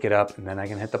have to wake it up and then I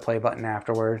can hit the play button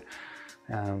afterward.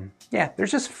 Yeah,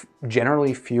 there's just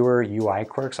generally fewer UI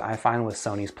quirks I find with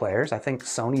Sony's players. I think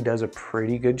Sony does a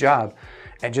pretty good job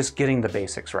at just getting the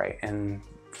basics right. And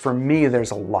for me,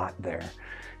 there's a lot there.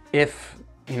 If,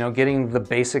 you know, getting the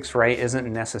basics right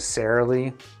isn't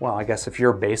necessarily, well, I guess if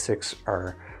your basics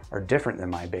are different than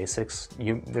my basics,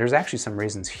 there's actually some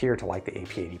reasons here to like the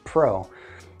AP80 Pro,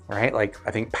 right? Like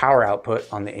I think power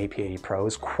output on the AP80 Pro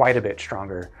is quite a bit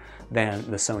stronger than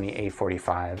the Sony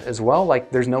A45 as well.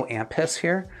 Like there's no amp hiss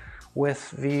here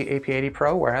with the AP80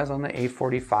 Pro, whereas on the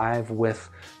A45 with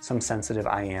some sensitive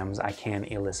IEMs, I can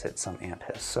elicit some amp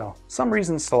hiss. So some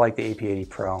reasons to like the AP80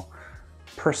 Pro.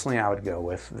 Personally, I would go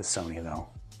with the Sony though,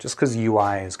 just because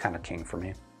UI is kind of king for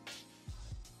me.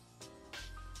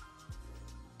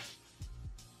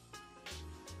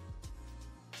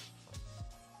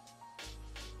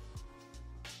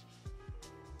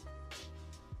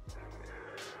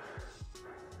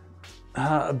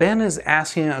 Ben is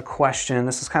asking a question.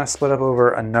 This is kind of split up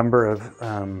over a number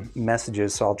of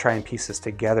messages, so I'll try and piece this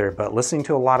together. But listening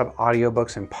to a lot of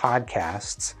audiobooks and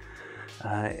podcasts,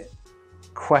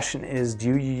 question is, do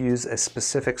you use a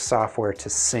specific software to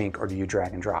sync or do you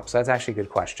drag and drop? So that's actually a good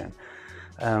question.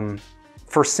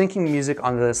 For syncing music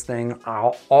onto this thing,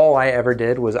 all I ever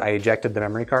did was I ejected the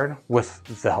memory card with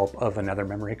the help of another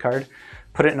memory card,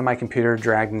 put it into my computer,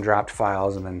 dragged and dropped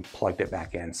files, and then plugged it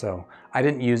back in. So I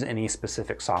didn't use any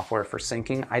specific software for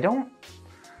syncing. I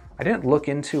didn't look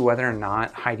into whether or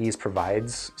not Hidizs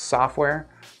provides software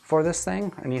for this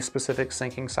thing, any specific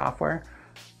syncing software.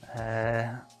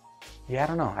 Yeah, I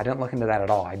don't know. I didn't look into that at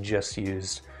all. I just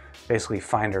used basically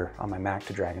Finder on my Mac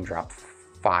to drag and drop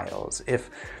files. If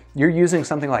you're using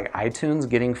something like iTunes,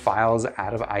 getting files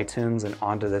out of iTunes and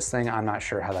onto this thing, I'm not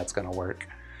sure how that's gonna work.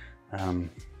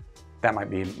 That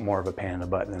might be more of a pain in the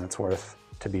butt than it's worth,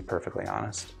 to be perfectly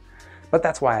honest. But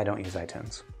that's why I don't use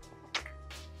iTunes.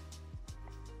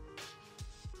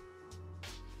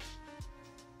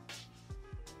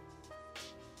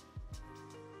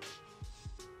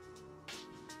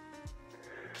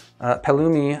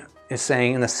 Pelumi is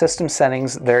saying in the system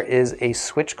settings, there is a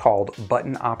switch called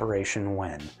button operation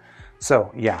when.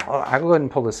 So yeah, I'll go ahead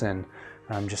and pull this in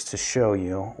just to show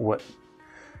you what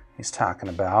he's talking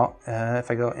about.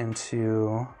 If I go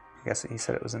into, I guess he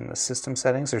said it was in the system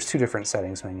settings. There's two different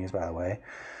settings menus, by the way.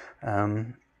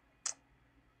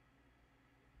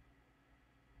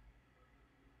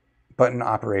 Button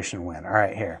operation when. All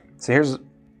right, here. So here's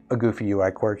a goofy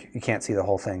UI quirk. You can't see the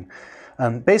whole thing.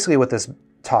 Basically what this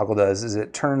toggle does is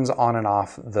it turns on and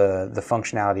off the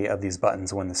functionality of these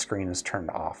buttons when the screen is turned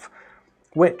off,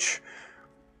 which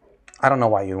I don't know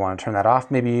why you'd want to turn that off.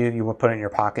 Maybe you would put it in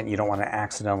your pocket and you don't want to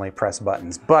accidentally press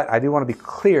buttons. But I do want to be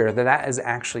clear that that is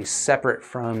actually separate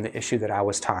from the issue that I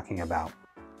was talking about.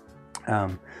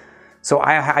 So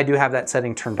I do have that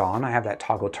setting turned on. I have that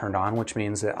toggle turned on, which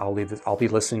means that I'll be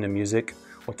listening to music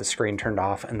with the screen turned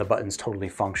off and the buttons totally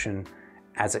function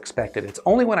as expected. It's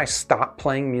only when I stop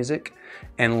playing music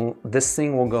and this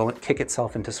thing will go and kick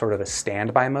itself into sort of a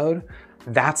standby mode,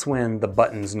 that's when the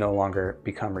buttons no longer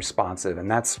become responsive,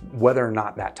 and that's whether or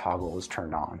not that toggle is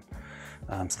turned on.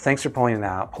 So thanks for pointing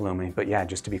that out, Palumi. But yeah,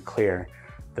 just to be clear,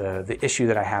 the issue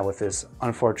that I have with this,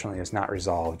 unfortunately, is not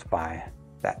resolved by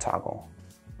that toggle.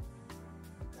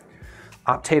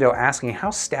 Optato asking, how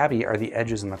stabby are the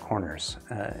edges and the corners?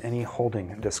 Any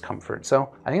holding discomfort?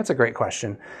 So I think it's a great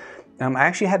question. I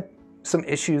actually had some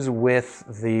issues with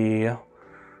the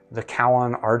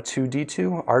Cowan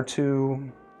R2D2,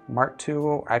 R2 Mark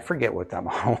II, I forget what that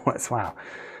model was. Wow,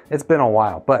 it's been a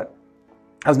while, but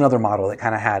that was another model that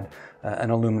kind of had an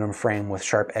aluminum frame with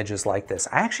sharp edges like this.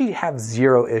 I actually have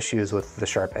zero issues with the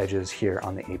sharp edges here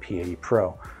on the AP80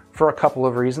 Pro for a couple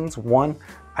of reasons. One,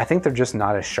 I think they're just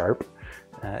not as sharp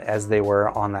as they were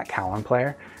on that Cowan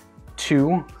player.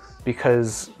 Two,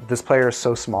 because this player is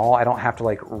so small, I don't have to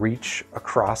like reach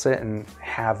across it and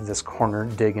have this corner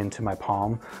dig into my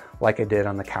palm like I did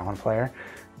on the Cowan player.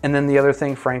 And then the other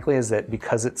thing, frankly, is that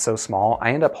because it's so small,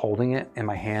 I end up holding it in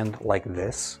my hand like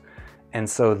this. And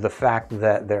so the fact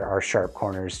that there are sharp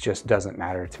corners just doesn't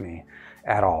matter to me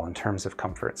at all in terms of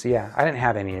comfort. So yeah, I didn't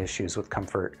have any issues with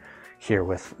comfort here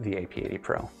with the AP80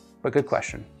 Pro, but good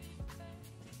question.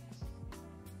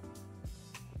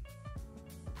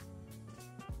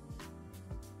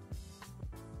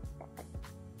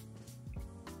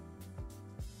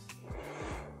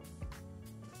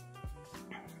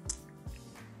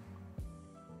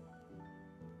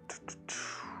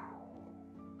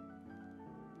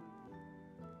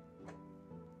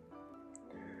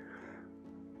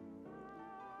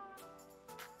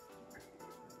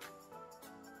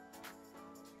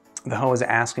 The Ho is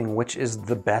asking, which is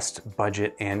the best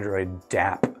budget Android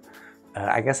DAP?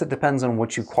 I guess it depends on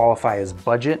what you qualify as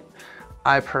budget.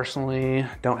 I personally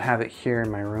don't have it here in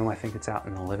my room. I think it's out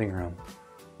in the living room.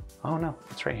 Oh no,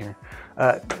 it's right here.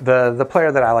 The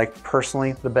player that I like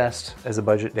personally the best as a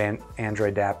budget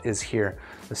Android DAP is here,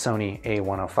 the Sony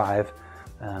A105.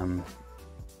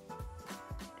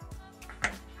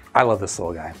 I love this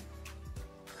little guy.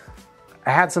 I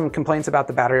had some complaints about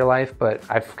the battery life, but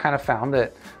I've kind of found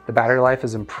that the battery life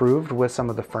is improved with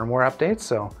some of the firmware updates,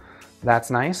 so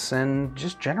that's nice. And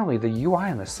just generally, the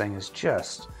UI in this thing is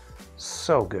just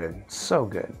so good, so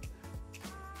good.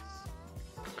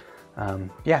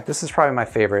 Yeah, this is probably my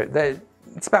favorite.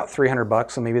 It's about 300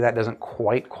 bucks, so maybe that doesn't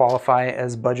quite qualify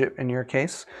as budget in your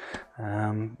case.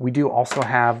 We do also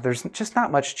have, there's just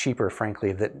not much cheaper,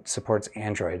 frankly, that supports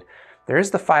Android. There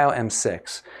is the File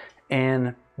M6,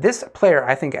 and this player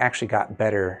I think actually got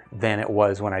better than it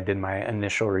was when I did my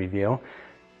initial review.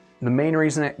 The main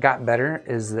reason it got better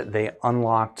is that they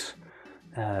unlocked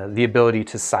the ability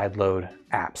to sideload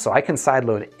apps. So I can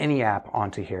sideload any app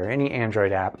onto here, any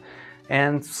Android app,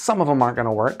 and some of them aren't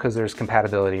gonna work because there's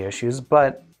compatibility issues,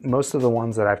 but most of the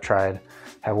ones that I've tried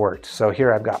have worked. So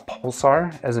here I've got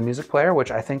Pulsar as a music player,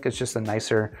 which I think is just a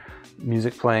nicer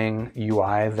music playing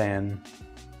UI than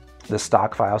the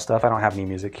stock file stuff. I don't have any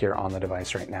music here on the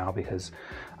device right now because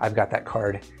I've got that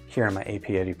card here on my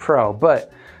AP80 Pro,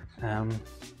 but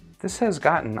this has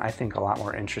gotten, I think, a lot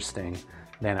more interesting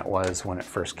than it was when it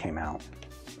first came out.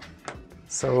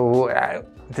 So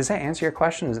does that answer your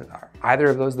question? Is either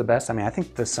of those the best? I mean, I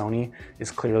think the Sony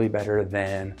is clearly better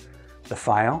than the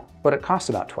File, but it costs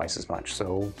about twice as much,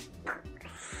 so.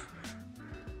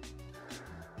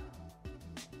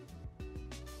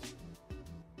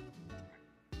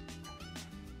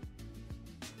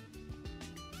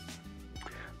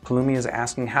 Palumi is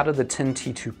asking, how did the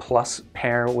 10T2 Plus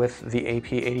pair with the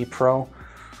AP80 Pro?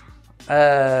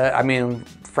 I mean,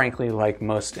 frankly, like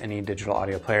most any digital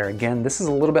audio player, again, this is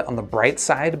a little bit on the bright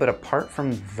side, but apart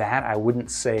from that, I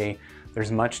wouldn't say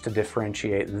there's much to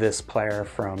differentiate this player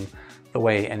from the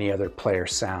way any other player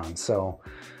sounds. So,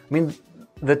 I mean,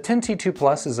 the 10T2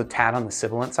 Plus is a tad on the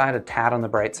sibilant side, a tad on the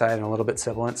bright side, and a little bit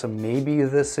sibilant, so maybe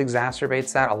this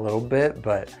exacerbates that a little bit,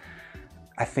 but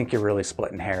I think you're really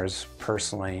splitting hairs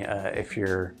personally if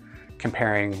you're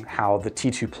comparing how the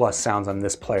T2 Plus sounds on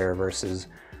this player versus,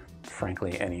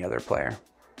 frankly, any other player.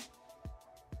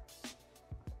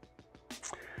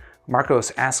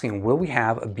 Marcos asking, will we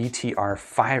have a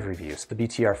BTR5 review? So the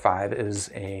BTR5 is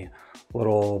a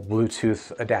little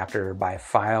Bluetooth adapter by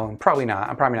File, and probably not.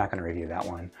 I'm probably not going to review that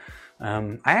one.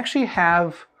 I actually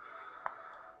have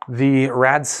the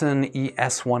Radson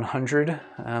ES100.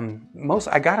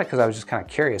 I got it because I was just kind of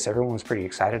curious. Everyone was pretty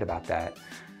excited about that.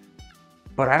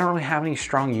 But I don't really have any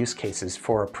strong use cases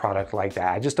for a product like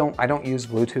that. I don't use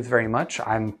Bluetooth very much.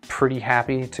 I'm pretty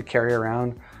happy to carry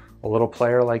around a little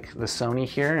player like the Sony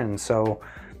here, and so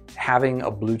having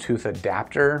a Bluetooth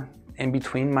adapter in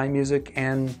between my music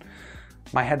and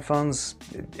my headphones,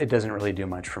 it doesn't really do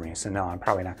much for me. So no, I'm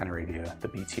probably not going to review the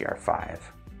BTR5.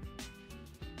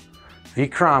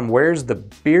 Vikram, where's the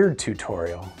beard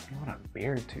tutorial? You want a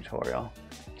beard tutorial?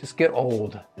 Just get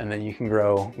old and then you can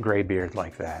grow gray beard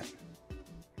like that.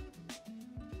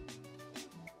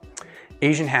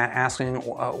 Asian Hat asking,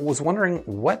 was wondering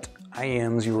what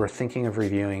IEMs you were thinking of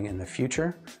reviewing in the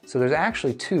future. So there's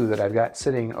actually two that I've got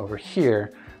sitting over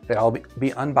here that I'll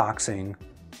be unboxing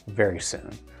very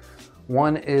soon.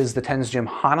 One is the Tens Gym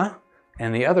Hana,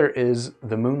 and the other is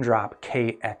the Moondrop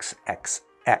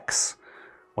KXXX,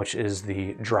 which is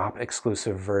the drop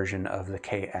exclusive version of the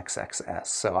KXXS.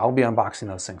 So I'll be unboxing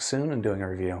those things soon and doing a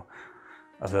review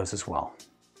of those as well.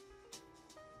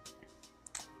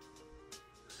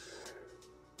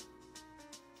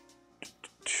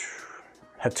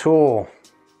 Hatul,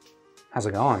 how's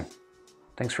it going?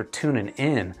 Thanks for tuning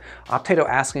in. Optato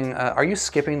asking, are you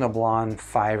skipping the Blon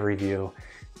 5 review?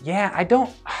 Yeah, I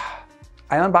don't.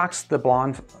 I unboxed the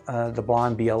Blon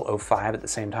BL-05 at the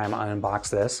same time I unboxed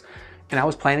this, and I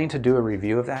was planning to do a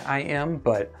review of that IM,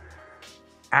 but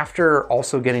after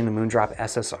also getting the Moondrop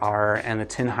SSR and the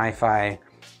Tin Hi-Fi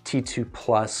T2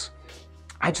 Plus,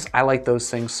 I like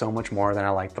those things so much more than I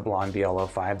like the Blon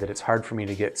BL-05 that it's hard for me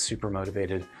to get super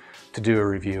motivated to do a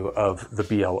review of the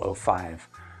BL-05.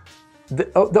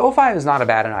 The 05 is not a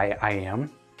bad IM.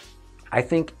 I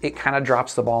think it kind of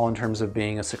drops the ball in terms of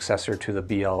being a successor to the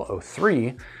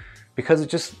BL-03 because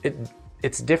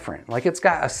it's different. Like, it's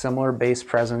got a similar bass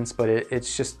presence, but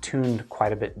it's just tuned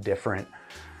quite a bit different.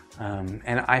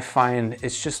 And I find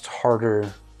it's just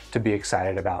harder to be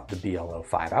excited about the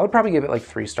BL-05. I would probably give it like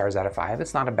 3 stars out of 5.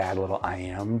 It's not a bad little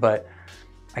IM, but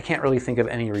I can't really think of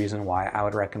any reason why I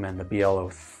would recommend the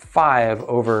BL-05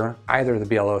 over either the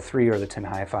BL-03 or the Tin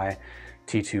Hi-Fi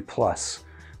T2 Plus,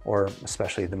 or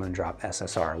especially the Moondrop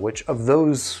SSR, which of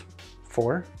those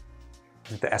 4,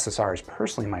 the SSR is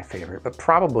personally my favorite, but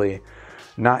probably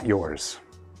not yours.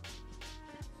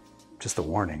 Just a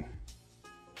warning.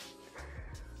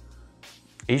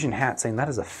 Asian Hat saying, that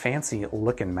is a fancy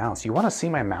looking mouse. You want to see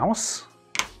my mouse?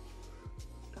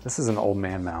 This is an old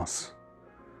man mouse.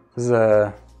 This is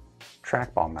a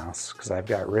trackball mouse because I've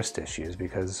got wrist issues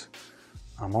because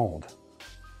I'm old.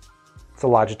 It's a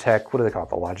Logitech, what do they call it?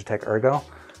 The Logitech Ergo.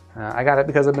 I got it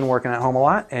because I've been working at home a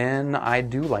lot and I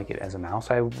do like it as a mouse.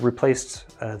 I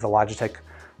replaced the Logitech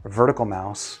vertical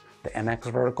mouse, the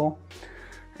MX vertical,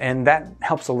 and that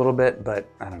helps a little bit, but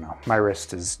I don't know. My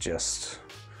wrist is just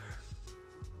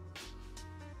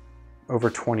over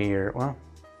 20 years. Well,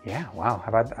 yeah, wow.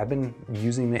 I've been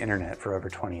using the internet for over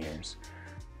 20 years.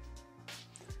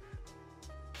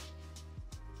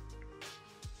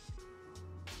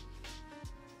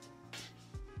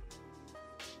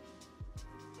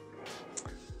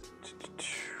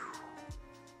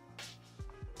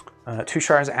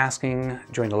 Tushar is asking,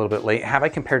 joined a little bit late, have I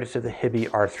compared it to the Hibby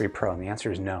R3 Pro? And the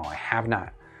answer is no, I have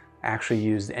not actually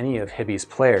used any of Hibby's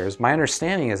players. My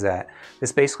understanding is that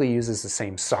this basically uses the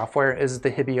same software as the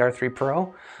Hibby R3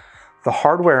 Pro. The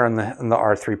hardware on the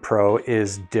R3 Pro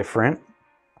is different.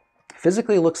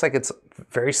 Physically, it looks like it's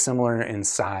very similar in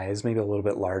size, maybe a little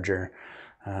bit larger.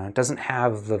 It doesn't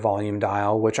have the volume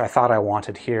dial, which I thought I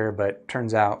wanted here, but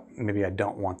turns out maybe I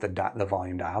don't want the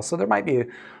volume dial. So there might be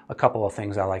a couple of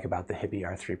things I like about the Hibby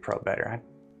R3 Pro better. I'm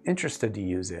interested to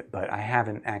use it, but I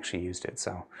haven't actually used it,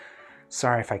 so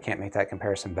sorry if I can't make that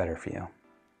comparison better for you.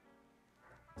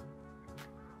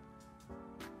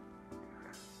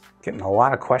 Getting a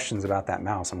lot of questions about that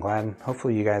mouse. I'm glad,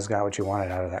 hopefully you guys got what you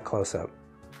wanted out of that close-up.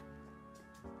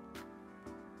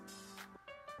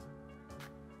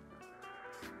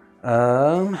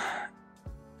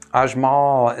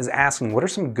 Ajmal is asking, what are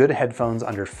some good headphones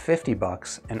under 50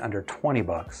 bucks and under 20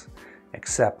 bucks,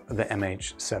 except the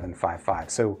MH755?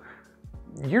 So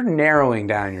you're narrowing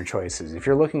down your choices if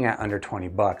you're looking at under 20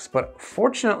 bucks, but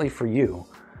fortunately for you,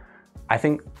 I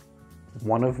think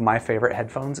one of my favorite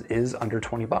headphones is under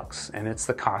 20 bucks, and it's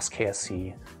the Koss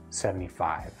KSC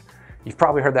 75. You've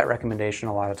probably heard that recommendation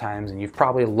a lot of times, and you've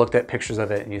probably looked at pictures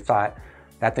of it and you thought,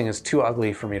 that thing is too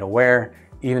ugly for me to wear,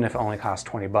 even if it only costs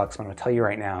 20 bucks. But I'm gonna tell you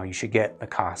right now, you should get the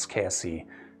Koss KSC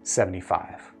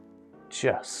 75.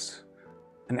 Just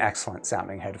an excellent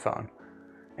sounding headphone.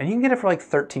 And you can get it for like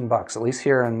 13 bucks, at least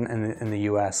here in the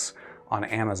US on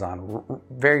Amazon.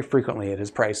 Very frequently it is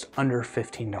priced under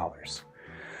 $15.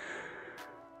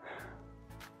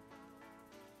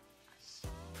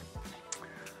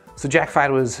 So Jack Fide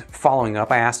was following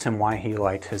up. I asked him why he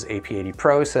liked his AP80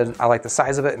 Pro. He said, I like the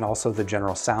size of it and also the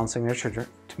general sound signature.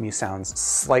 To me sounds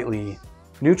slightly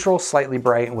neutral, slightly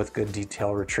bright, and with good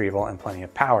detail retrieval and plenty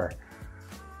of power.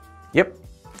 Yep,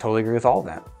 totally agree with all of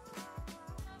that.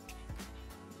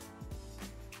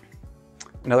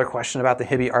 Another question about the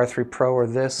Hibby R3 Pro or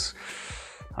this.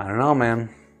 I don't know, man.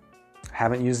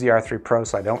 Haven't used the R3 Pro,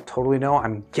 so I don't totally know.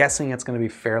 I'm guessing it's gonna be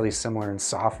fairly similar in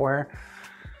software.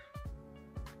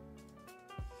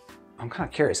 I'm kind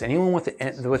of curious, anyone with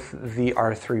the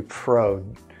R3 Pro,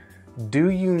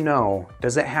 do you know,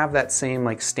 does it have that same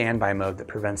like standby mode that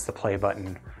prevents the play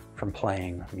button from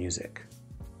playing music?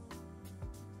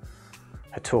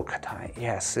 Hatul Katai,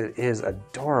 yes, it is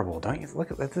adorable. Don't you look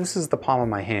at that? This is the palm of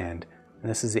my hand, and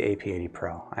this is the AP80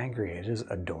 Pro. I agree, it is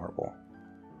adorable.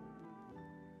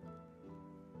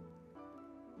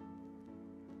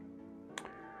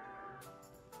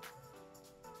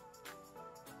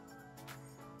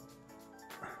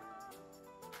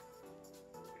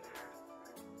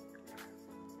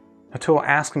 A tool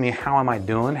asking me, how am I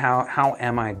doing? How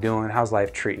am I doing? How's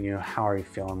life treating you? How are you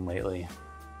feeling lately?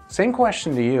 Same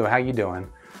question to you, how you doing?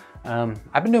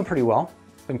 I've been doing pretty well.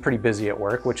 Been pretty busy at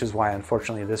work, which is why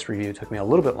unfortunately this review took me a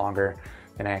little bit longer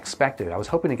than I expected. I was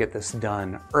hoping to get this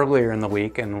done earlier in the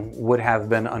week and would have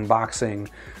been unboxing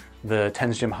the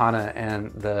Tens Gymkhana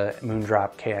and the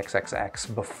Moondrop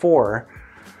KXXX before,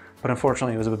 but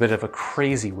unfortunately it was a bit of a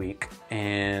crazy week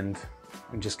and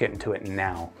I'm just getting to it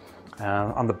now.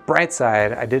 On the bright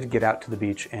side, I did get out to the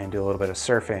beach and do a little bit of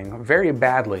surfing, very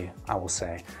badly, I will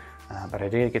say, but I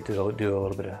did get to do a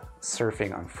little bit of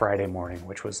surfing on Friday morning,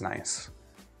 which was nice.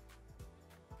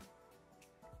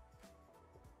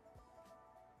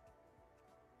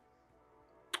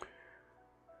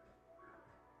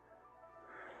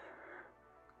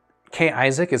 K.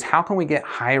 Isaac is, how can we get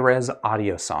high-res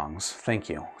audio songs? Thank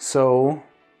you. So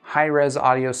high-res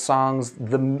audio songs,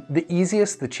 the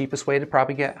easiest, the cheapest way to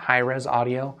probably get high-res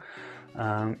audio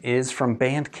is from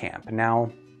Bandcamp.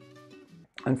 Now,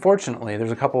 unfortunately,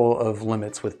 there's a couple of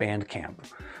limits with Bandcamp.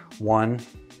 One,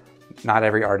 not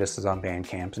every artist is on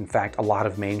Bandcamp. In fact, a lot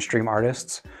of mainstream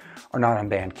artists are not on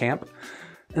Bandcamp.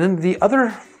 And then the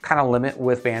other kind of limit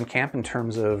with Bandcamp in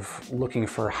terms of looking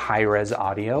for high-res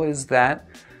audio is that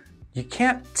you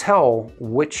can't tell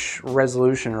which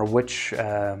resolution or which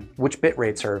bit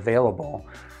rates are available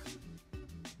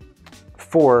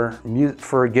for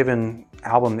a given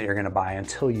album that you're going to buy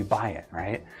until you buy it,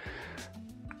 right?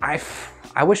 I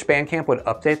wish Bandcamp would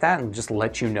update that and just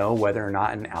let you know whether or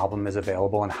not an album is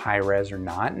available in high res or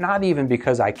not. Not even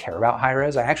because I care about high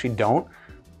res, I actually don't.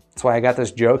 That's why I got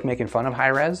this joke making fun of high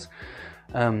res.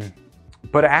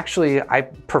 But actually, I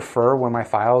prefer when my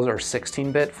files are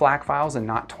 16-bit FLAC files and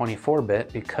not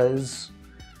 24-bit because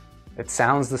it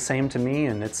sounds the same to me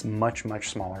and it's much, much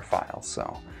smaller files.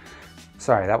 So,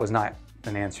 sorry, that was not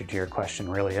an answer to your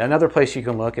question, really. Another place you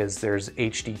can look is there's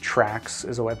HD Tracks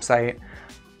is a website.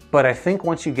 But I think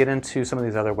once you get into some of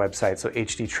these other websites, so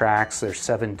HD Tracks, there's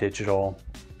 7 Digital,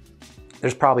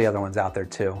 there's probably other ones out there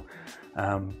too.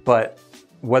 But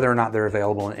whether or not they're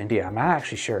available in India, I'm not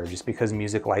actually sure, just because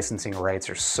music licensing rights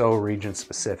are so region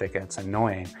specific and it's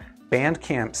annoying.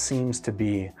 Bandcamp seems to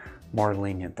be more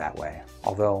lenient that way.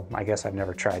 Although I guess I've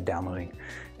never tried downloading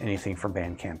anything from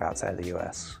Bandcamp outside of the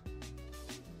US.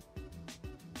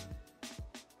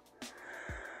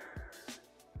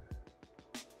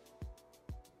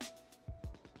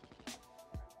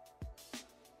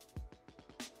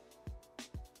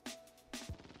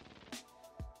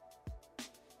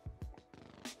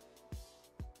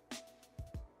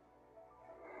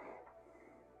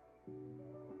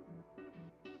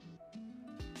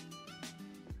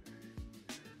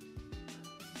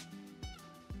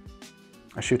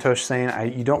 Ashutosh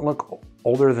saying, you don't look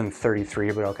older than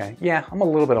 33, but okay. Yeah, I'm a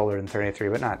little bit older than 33,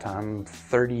 but not a ton. I'm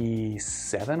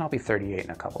 37, I'll be 38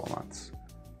 in a couple of months.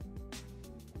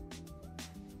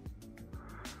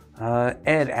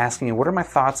 Ed asking me, what are my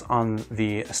thoughts on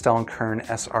the Estelle & Kern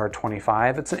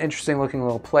SR25? It's an interesting looking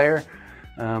little player.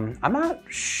 I'm not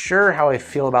sure how I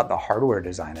feel about the hardware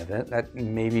design of it. That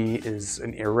maybe is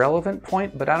an irrelevant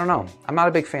point, but I don't know. I'm not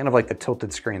a big fan of like the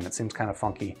tilted screen. That seems kind of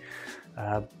funky.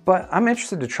 But I'm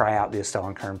interested to try out the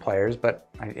Estelle & Kern players, but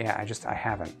I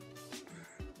haven't.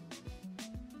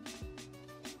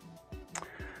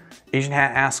 Asian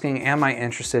Hat asking, am I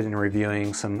interested in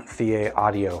reviewing some Thea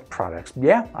audio products?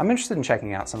 Yeah, I'm interested in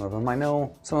checking out some of them. I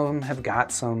know some of them have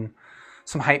got some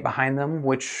hype behind them,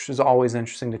 which is always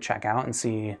interesting to check out and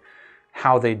see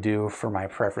how they do for my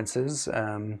preferences.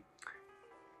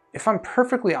 If I'm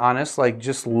perfectly honest, like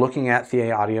just looking at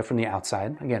Thea audio from the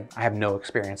outside, again, I have no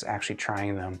experience actually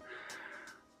trying them.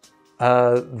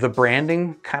 The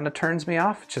branding kind of turns me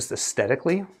off, just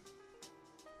aesthetically.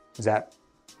 Is that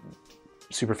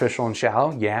superficial and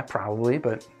shallow? Yeah, probably,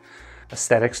 but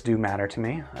aesthetics do matter to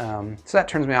me. So that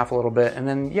turns me off a little bit. And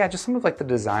then, yeah, just some of like the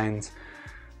designs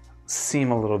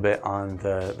seem a little bit on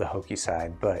the hokey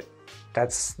side, but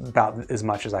that's about as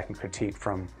much as I can critique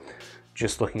from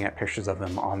just looking at pictures of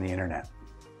them on the internet.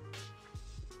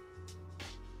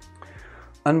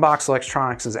 Unbox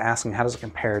Electronics is asking, how does it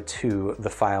compare to the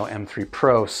File M3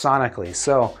 Pro sonically?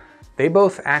 So they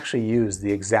both actually use the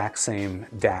exact same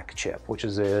DAC chip, which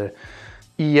is a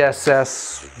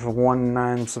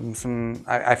ESS19,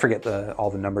 I forget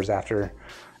all the numbers after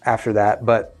that,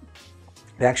 but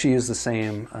they actually use the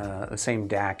same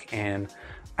DAC, and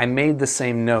I made the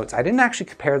same notes. I didn't actually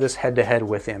compare this head-to-head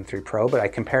with the M3 Pro, but I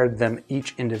compared them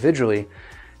each individually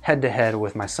head-to-head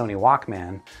with my Sony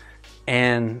Walkman,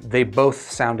 and they both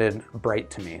sounded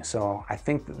bright to me. So I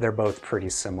think that they're both pretty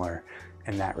similar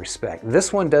in that respect.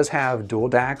 This one does have dual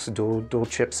DACs, dual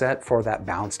chipset for that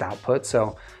bounced output,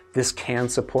 so This can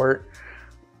support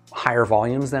higher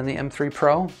volumes than the M3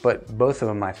 Pro, but both of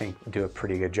them I think do a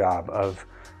pretty good job of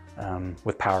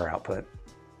with power output.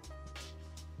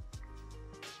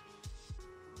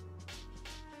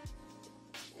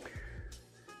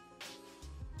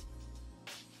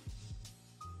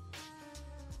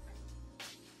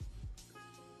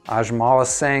 Ajmal is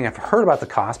saying, I've heard about the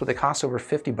cost, but they cost over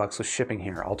 50 bucks with shipping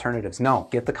here. Alternatives? No,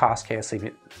 get the cost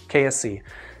KSC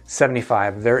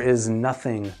 75. There is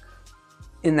nothing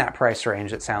in that price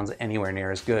range that sounds anywhere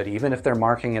near as good. Even if they're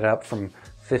marking it up from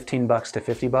 15 bucks to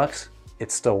 50 bucks,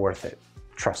 it's still worth it.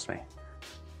 Trust me.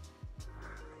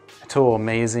 Tool,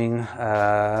 amazing.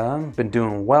 Been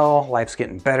doing well. Life's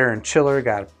getting better and chiller.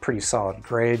 Got a pretty solid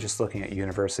grade just looking at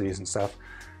universities and stuff.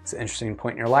 It's an interesting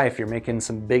point in your life. You're making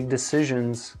some big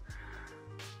decisions.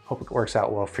 Hope it works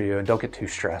out well for you and don't get too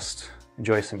stressed.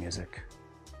 Enjoy some music.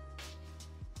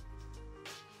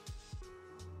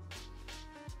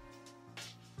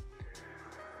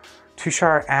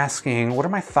 Tushar asking, what are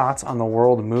my thoughts on the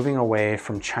world moving away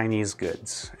from Chinese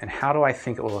goods? And how do I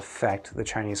think it will affect the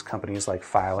Chinese companies like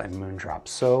File and Moondrop?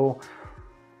 So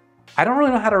I don't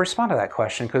really know how to respond to that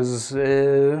question because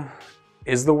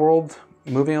is the world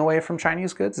moving away from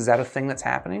Chinese goods? Is that a thing that's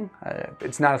happening?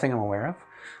 It's not a thing I'm aware of.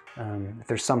 If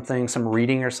there's some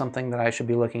reading or something that I should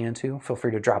be looking into, feel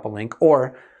free to drop a link.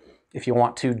 Or if you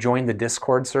want to join the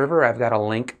Discord server, I've got a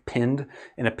link pinned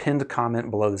in a pinned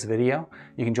comment below this video.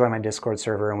 You can join my Discord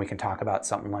server and we can talk about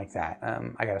something like that.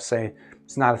 I gotta say,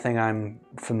 it's not a thing I'm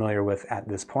familiar with at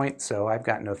this point, so I've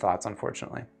got no thoughts,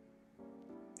 unfortunately.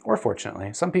 Or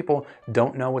fortunately. Some people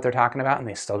don't know what they're talking about and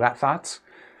they still got thoughts.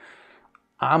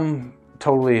 I'm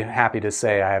totally happy to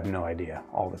say I have no idea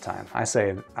all the time. I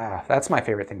say, that's my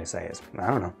favorite thing to say is, I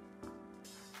don't know.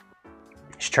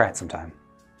 You should try it sometime.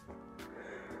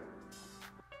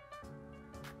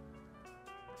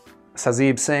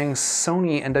 Sazib saying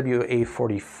Sony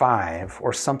A45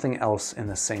 or something else in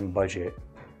the same budget.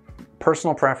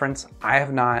 Personal preference, I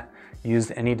have not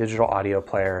used any digital audio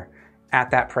player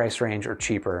at that price range or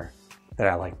cheaper that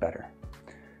I like better.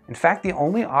 In fact, the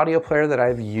only audio player that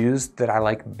I've used that I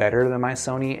like better than my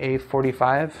Sony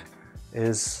A45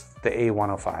 is the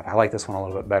A105. I like this one a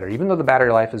little bit better. Even though the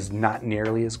battery life is not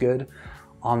nearly as good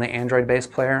on the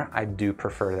Android-based player, I do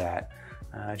prefer that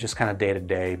just kind of day to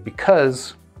day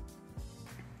because,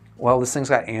 well, this thing's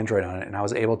got Android on it and I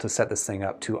was able to set this thing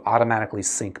up to automatically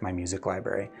sync my music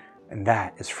library, and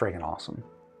that is friggin' awesome.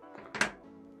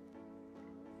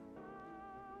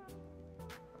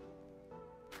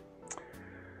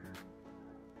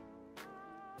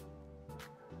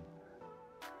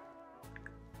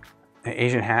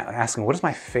 Asian Hat asking, what is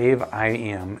my fave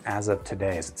IEM as of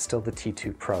today? Is it still the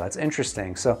T2 Pro? That's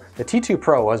interesting. So the T2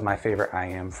 Pro was my favorite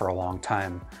IEM for a long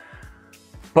time.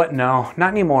 But no,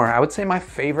 not anymore. I would say my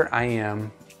favorite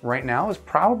IEM right now is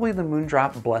probably the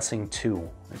Moondrop Blessing 2.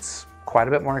 It's quite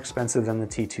a bit more expensive than the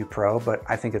T2 Pro, but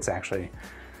I think it's actually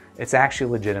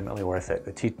legitimately worth it.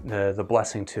 The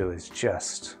Blessing 2 is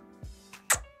just,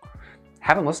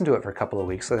 haven't listened to it for a couple of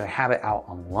weeks, so I have it out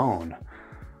on loan.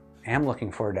 I am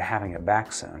looking forward to having it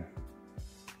back soon.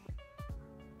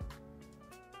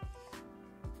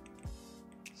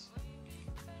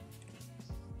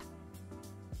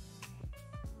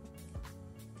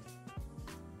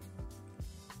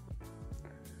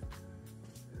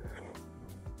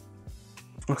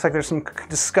 Looks like there's some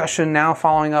discussion now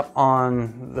following up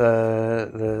on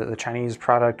the Chinese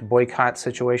product boycott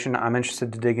situation. I'm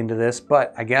interested to dig into this,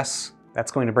 but I guess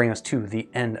that's going to bring us to the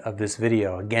end of this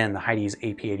video. Again, the Hidizs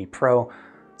AP80 Pro.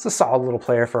 It's a solid little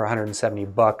player for 170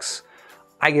 bucks.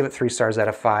 I give it 3 stars out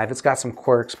of 5. It's got some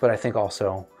quirks, but I think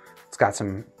also it's got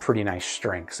some pretty nice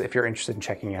strengths. If you're interested in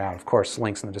checking it out, of course,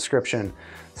 links in the description.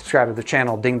 Subscribe to the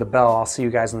channel, ding the bell. I'll see you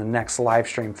guys in the next live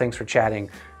stream. Thanks for chatting.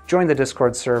 Join the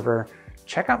Discord server.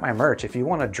 Check out my merch if you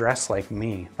want to dress like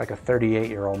me, like a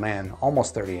 38-year-old man,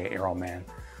 almost 38-year-old man.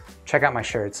 Check out my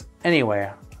shirts. Anyway,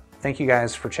 thank you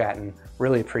guys for chatting.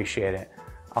 Really appreciate it.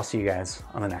 I'll see you guys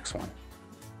on the next one.